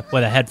through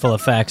with a head full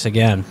of facts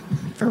again.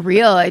 For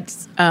real, I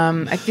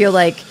feel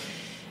like,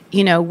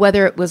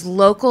 whether it was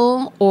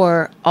local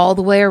or all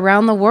the way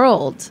around the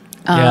world,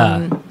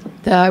 that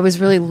I was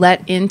really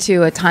let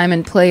into a time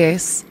and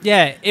place.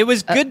 Yeah, it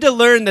was good to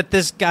learn that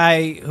this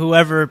guy,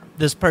 whoever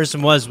this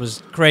person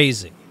was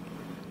crazy.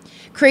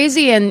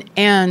 Crazy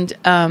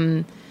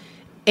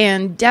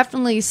and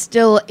definitely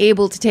still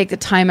able to take the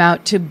time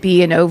out to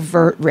be an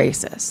overt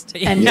racist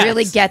and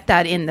really get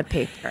that in the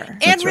paper.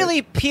 And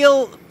really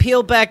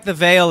peel back the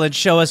veil and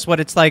show us what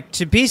it's like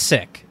to be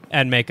sick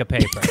and make a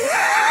paper.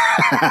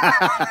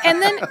 And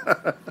then,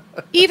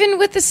 even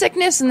with the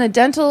sickness and the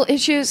dental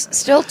issues,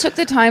 still took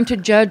the time to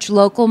judge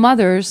local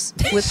mothers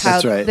with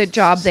how the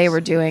job they were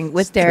doing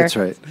with their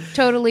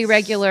totally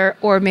regular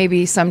or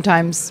maybe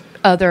sometimes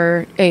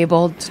other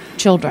abled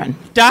children.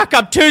 Doc,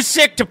 I'm too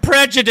sick to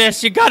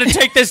prejudice. You got to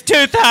take this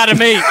tooth out of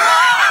me.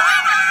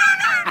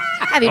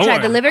 Have you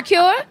tried the liver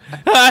cure?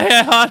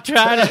 Yeah, I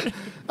tried it.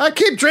 I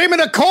keep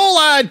dreaming of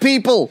coal-eyed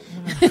people.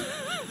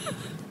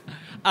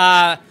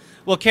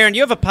 Well, Karen,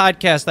 you have a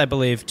podcast, I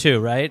believe, too,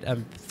 right?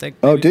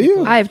 Do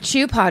you? I have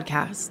 2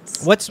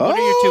 podcasts. What are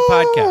your 2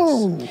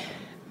 podcasts?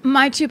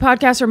 My 2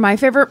 podcasts are My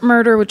Favorite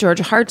Murder with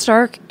Georgia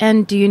Hardstark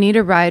and Do You Need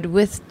a Ride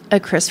with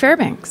Chris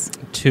Fairbanks.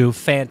 2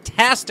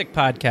 fantastic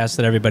podcasts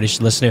that everybody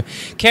should listen to.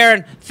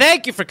 Karen,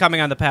 thank you for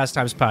coming on the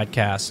Pastimes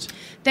podcast.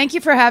 Thank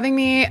you for having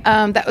me.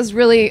 That was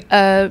really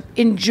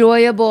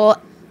enjoyable,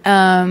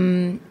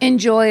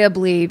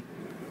 enjoyably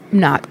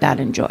not that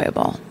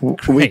enjoyable.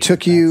 We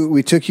took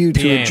you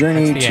to a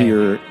journey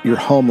to your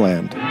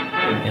homeland.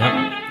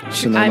 Yep.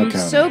 Sonoma I'm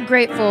County. so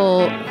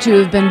grateful to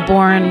have been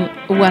born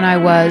when I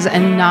was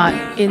and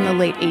not in the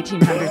late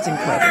 1800s in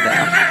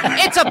Cloverdale.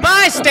 It's a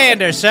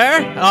bystander,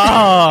 sir.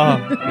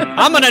 Oh,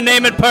 I'm going to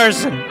name it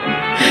person.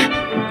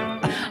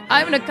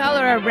 I'm going to call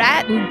her a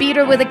rat and beat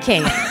her with a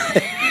cane.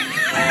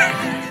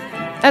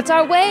 That's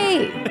our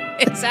way.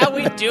 It's how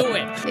we do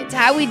it. It's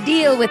how we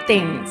deal with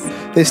things.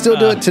 They still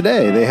do it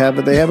today. They have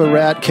a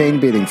rat cane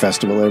beating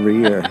festival every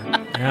year.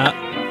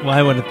 Yeah,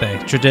 why wouldn't they?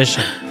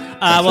 Tradition.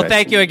 Well,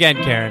 thank you again,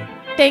 Karen.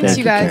 Thanks,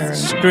 you guys. Karen.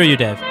 Screw you,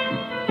 Dave.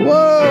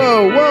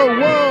 Whoa.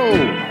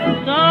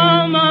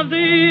 Some of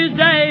these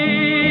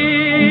days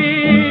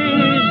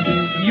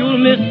you'll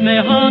miss me,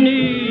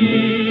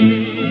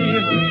 honey.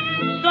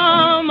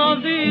 Some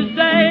of these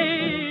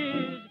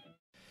days.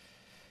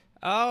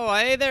 Oh,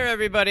 hey there,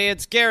 everybody.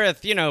 It's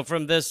Gareth,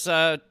 from this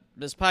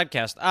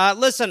podcast.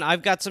 Listen,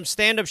 I've got some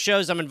stand-up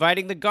shows I'm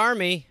inviting the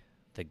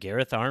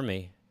Gareth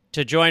Army,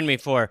 to join me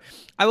for.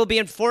 I will be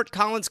in Fort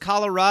Collins,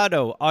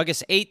 Colorado,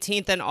 August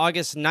 18th and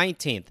August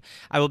 19th.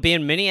 I will be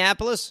in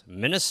Minneapolis,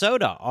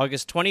 Minnesota,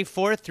 August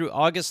 24th through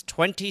August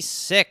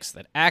 26th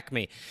at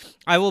Acme.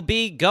 I will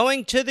be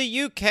going to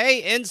the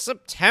UK in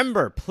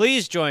September.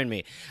 Please join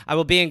me. I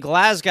will be in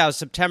Glasgow,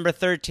 September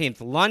 13th,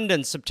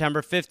 London,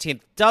 September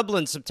 15th,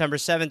 Dublin, September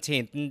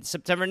 17th, and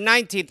September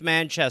 19th,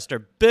 Manchester,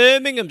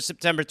 Birmingham,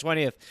 September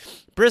 20th,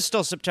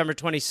 Bristol, September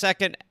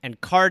 22nd, and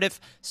Cardiff,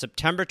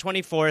 September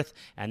 24th.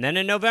 And then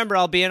in November,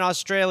 I'll be in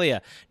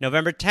Australia.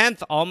 November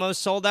 10th,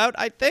 almost sold out,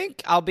 I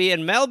think. I'll be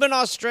in Melbourne,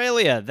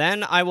 Australia.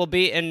 Then I will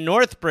be in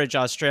Northbridge,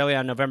 Australia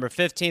on November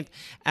 15th.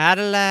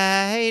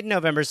 Adelaide,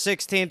 November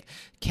 16th.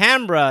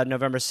 Canberra,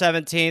 November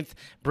 17th.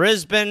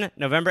 Brisbane,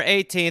 November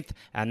 18th.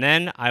 And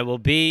then I will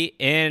be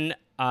in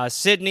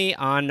Sydney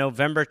on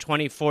November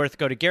 24th.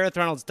 Go to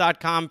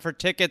GarethReynolds.com for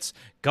tickets.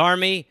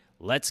 Garmy,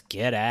 let's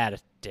get at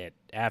it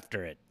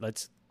after it.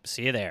 Let's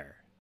see you there.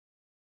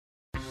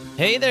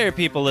 Hey there,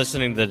 people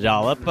listening to The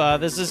Dollop.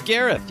 This is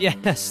Gareth.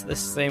 Yes, this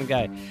same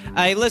guy.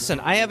 Listen,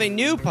 I have a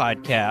new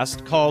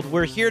podcast called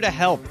We're Here to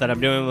Help that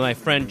I'm doing with my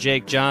friend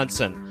Jake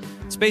Johnson.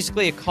 It's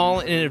basically a call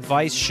and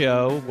advice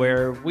show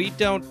where we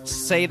don't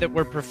say that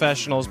we're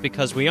professionals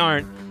because we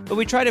aren't, but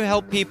we try to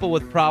help people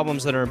with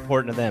problems that are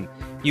important to them.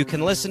 You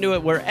can listen to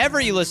it wherever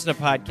you listen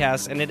to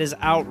podcasts, and it is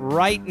out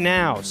right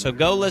now. So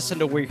go listen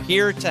to We're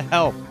Here to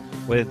Help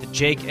with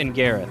Jake and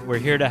Gareth. We're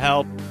Here to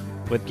Help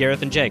with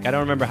Gareth and Jake. I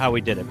don't remember how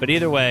we did it, but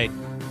either way,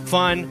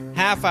 fun,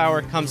 half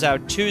hour, comes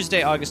out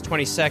Tuesday, August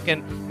 22nd,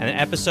 and the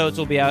episodes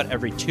will be out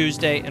every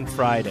Tuesday and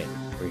Friday.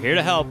 We're Here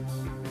to Help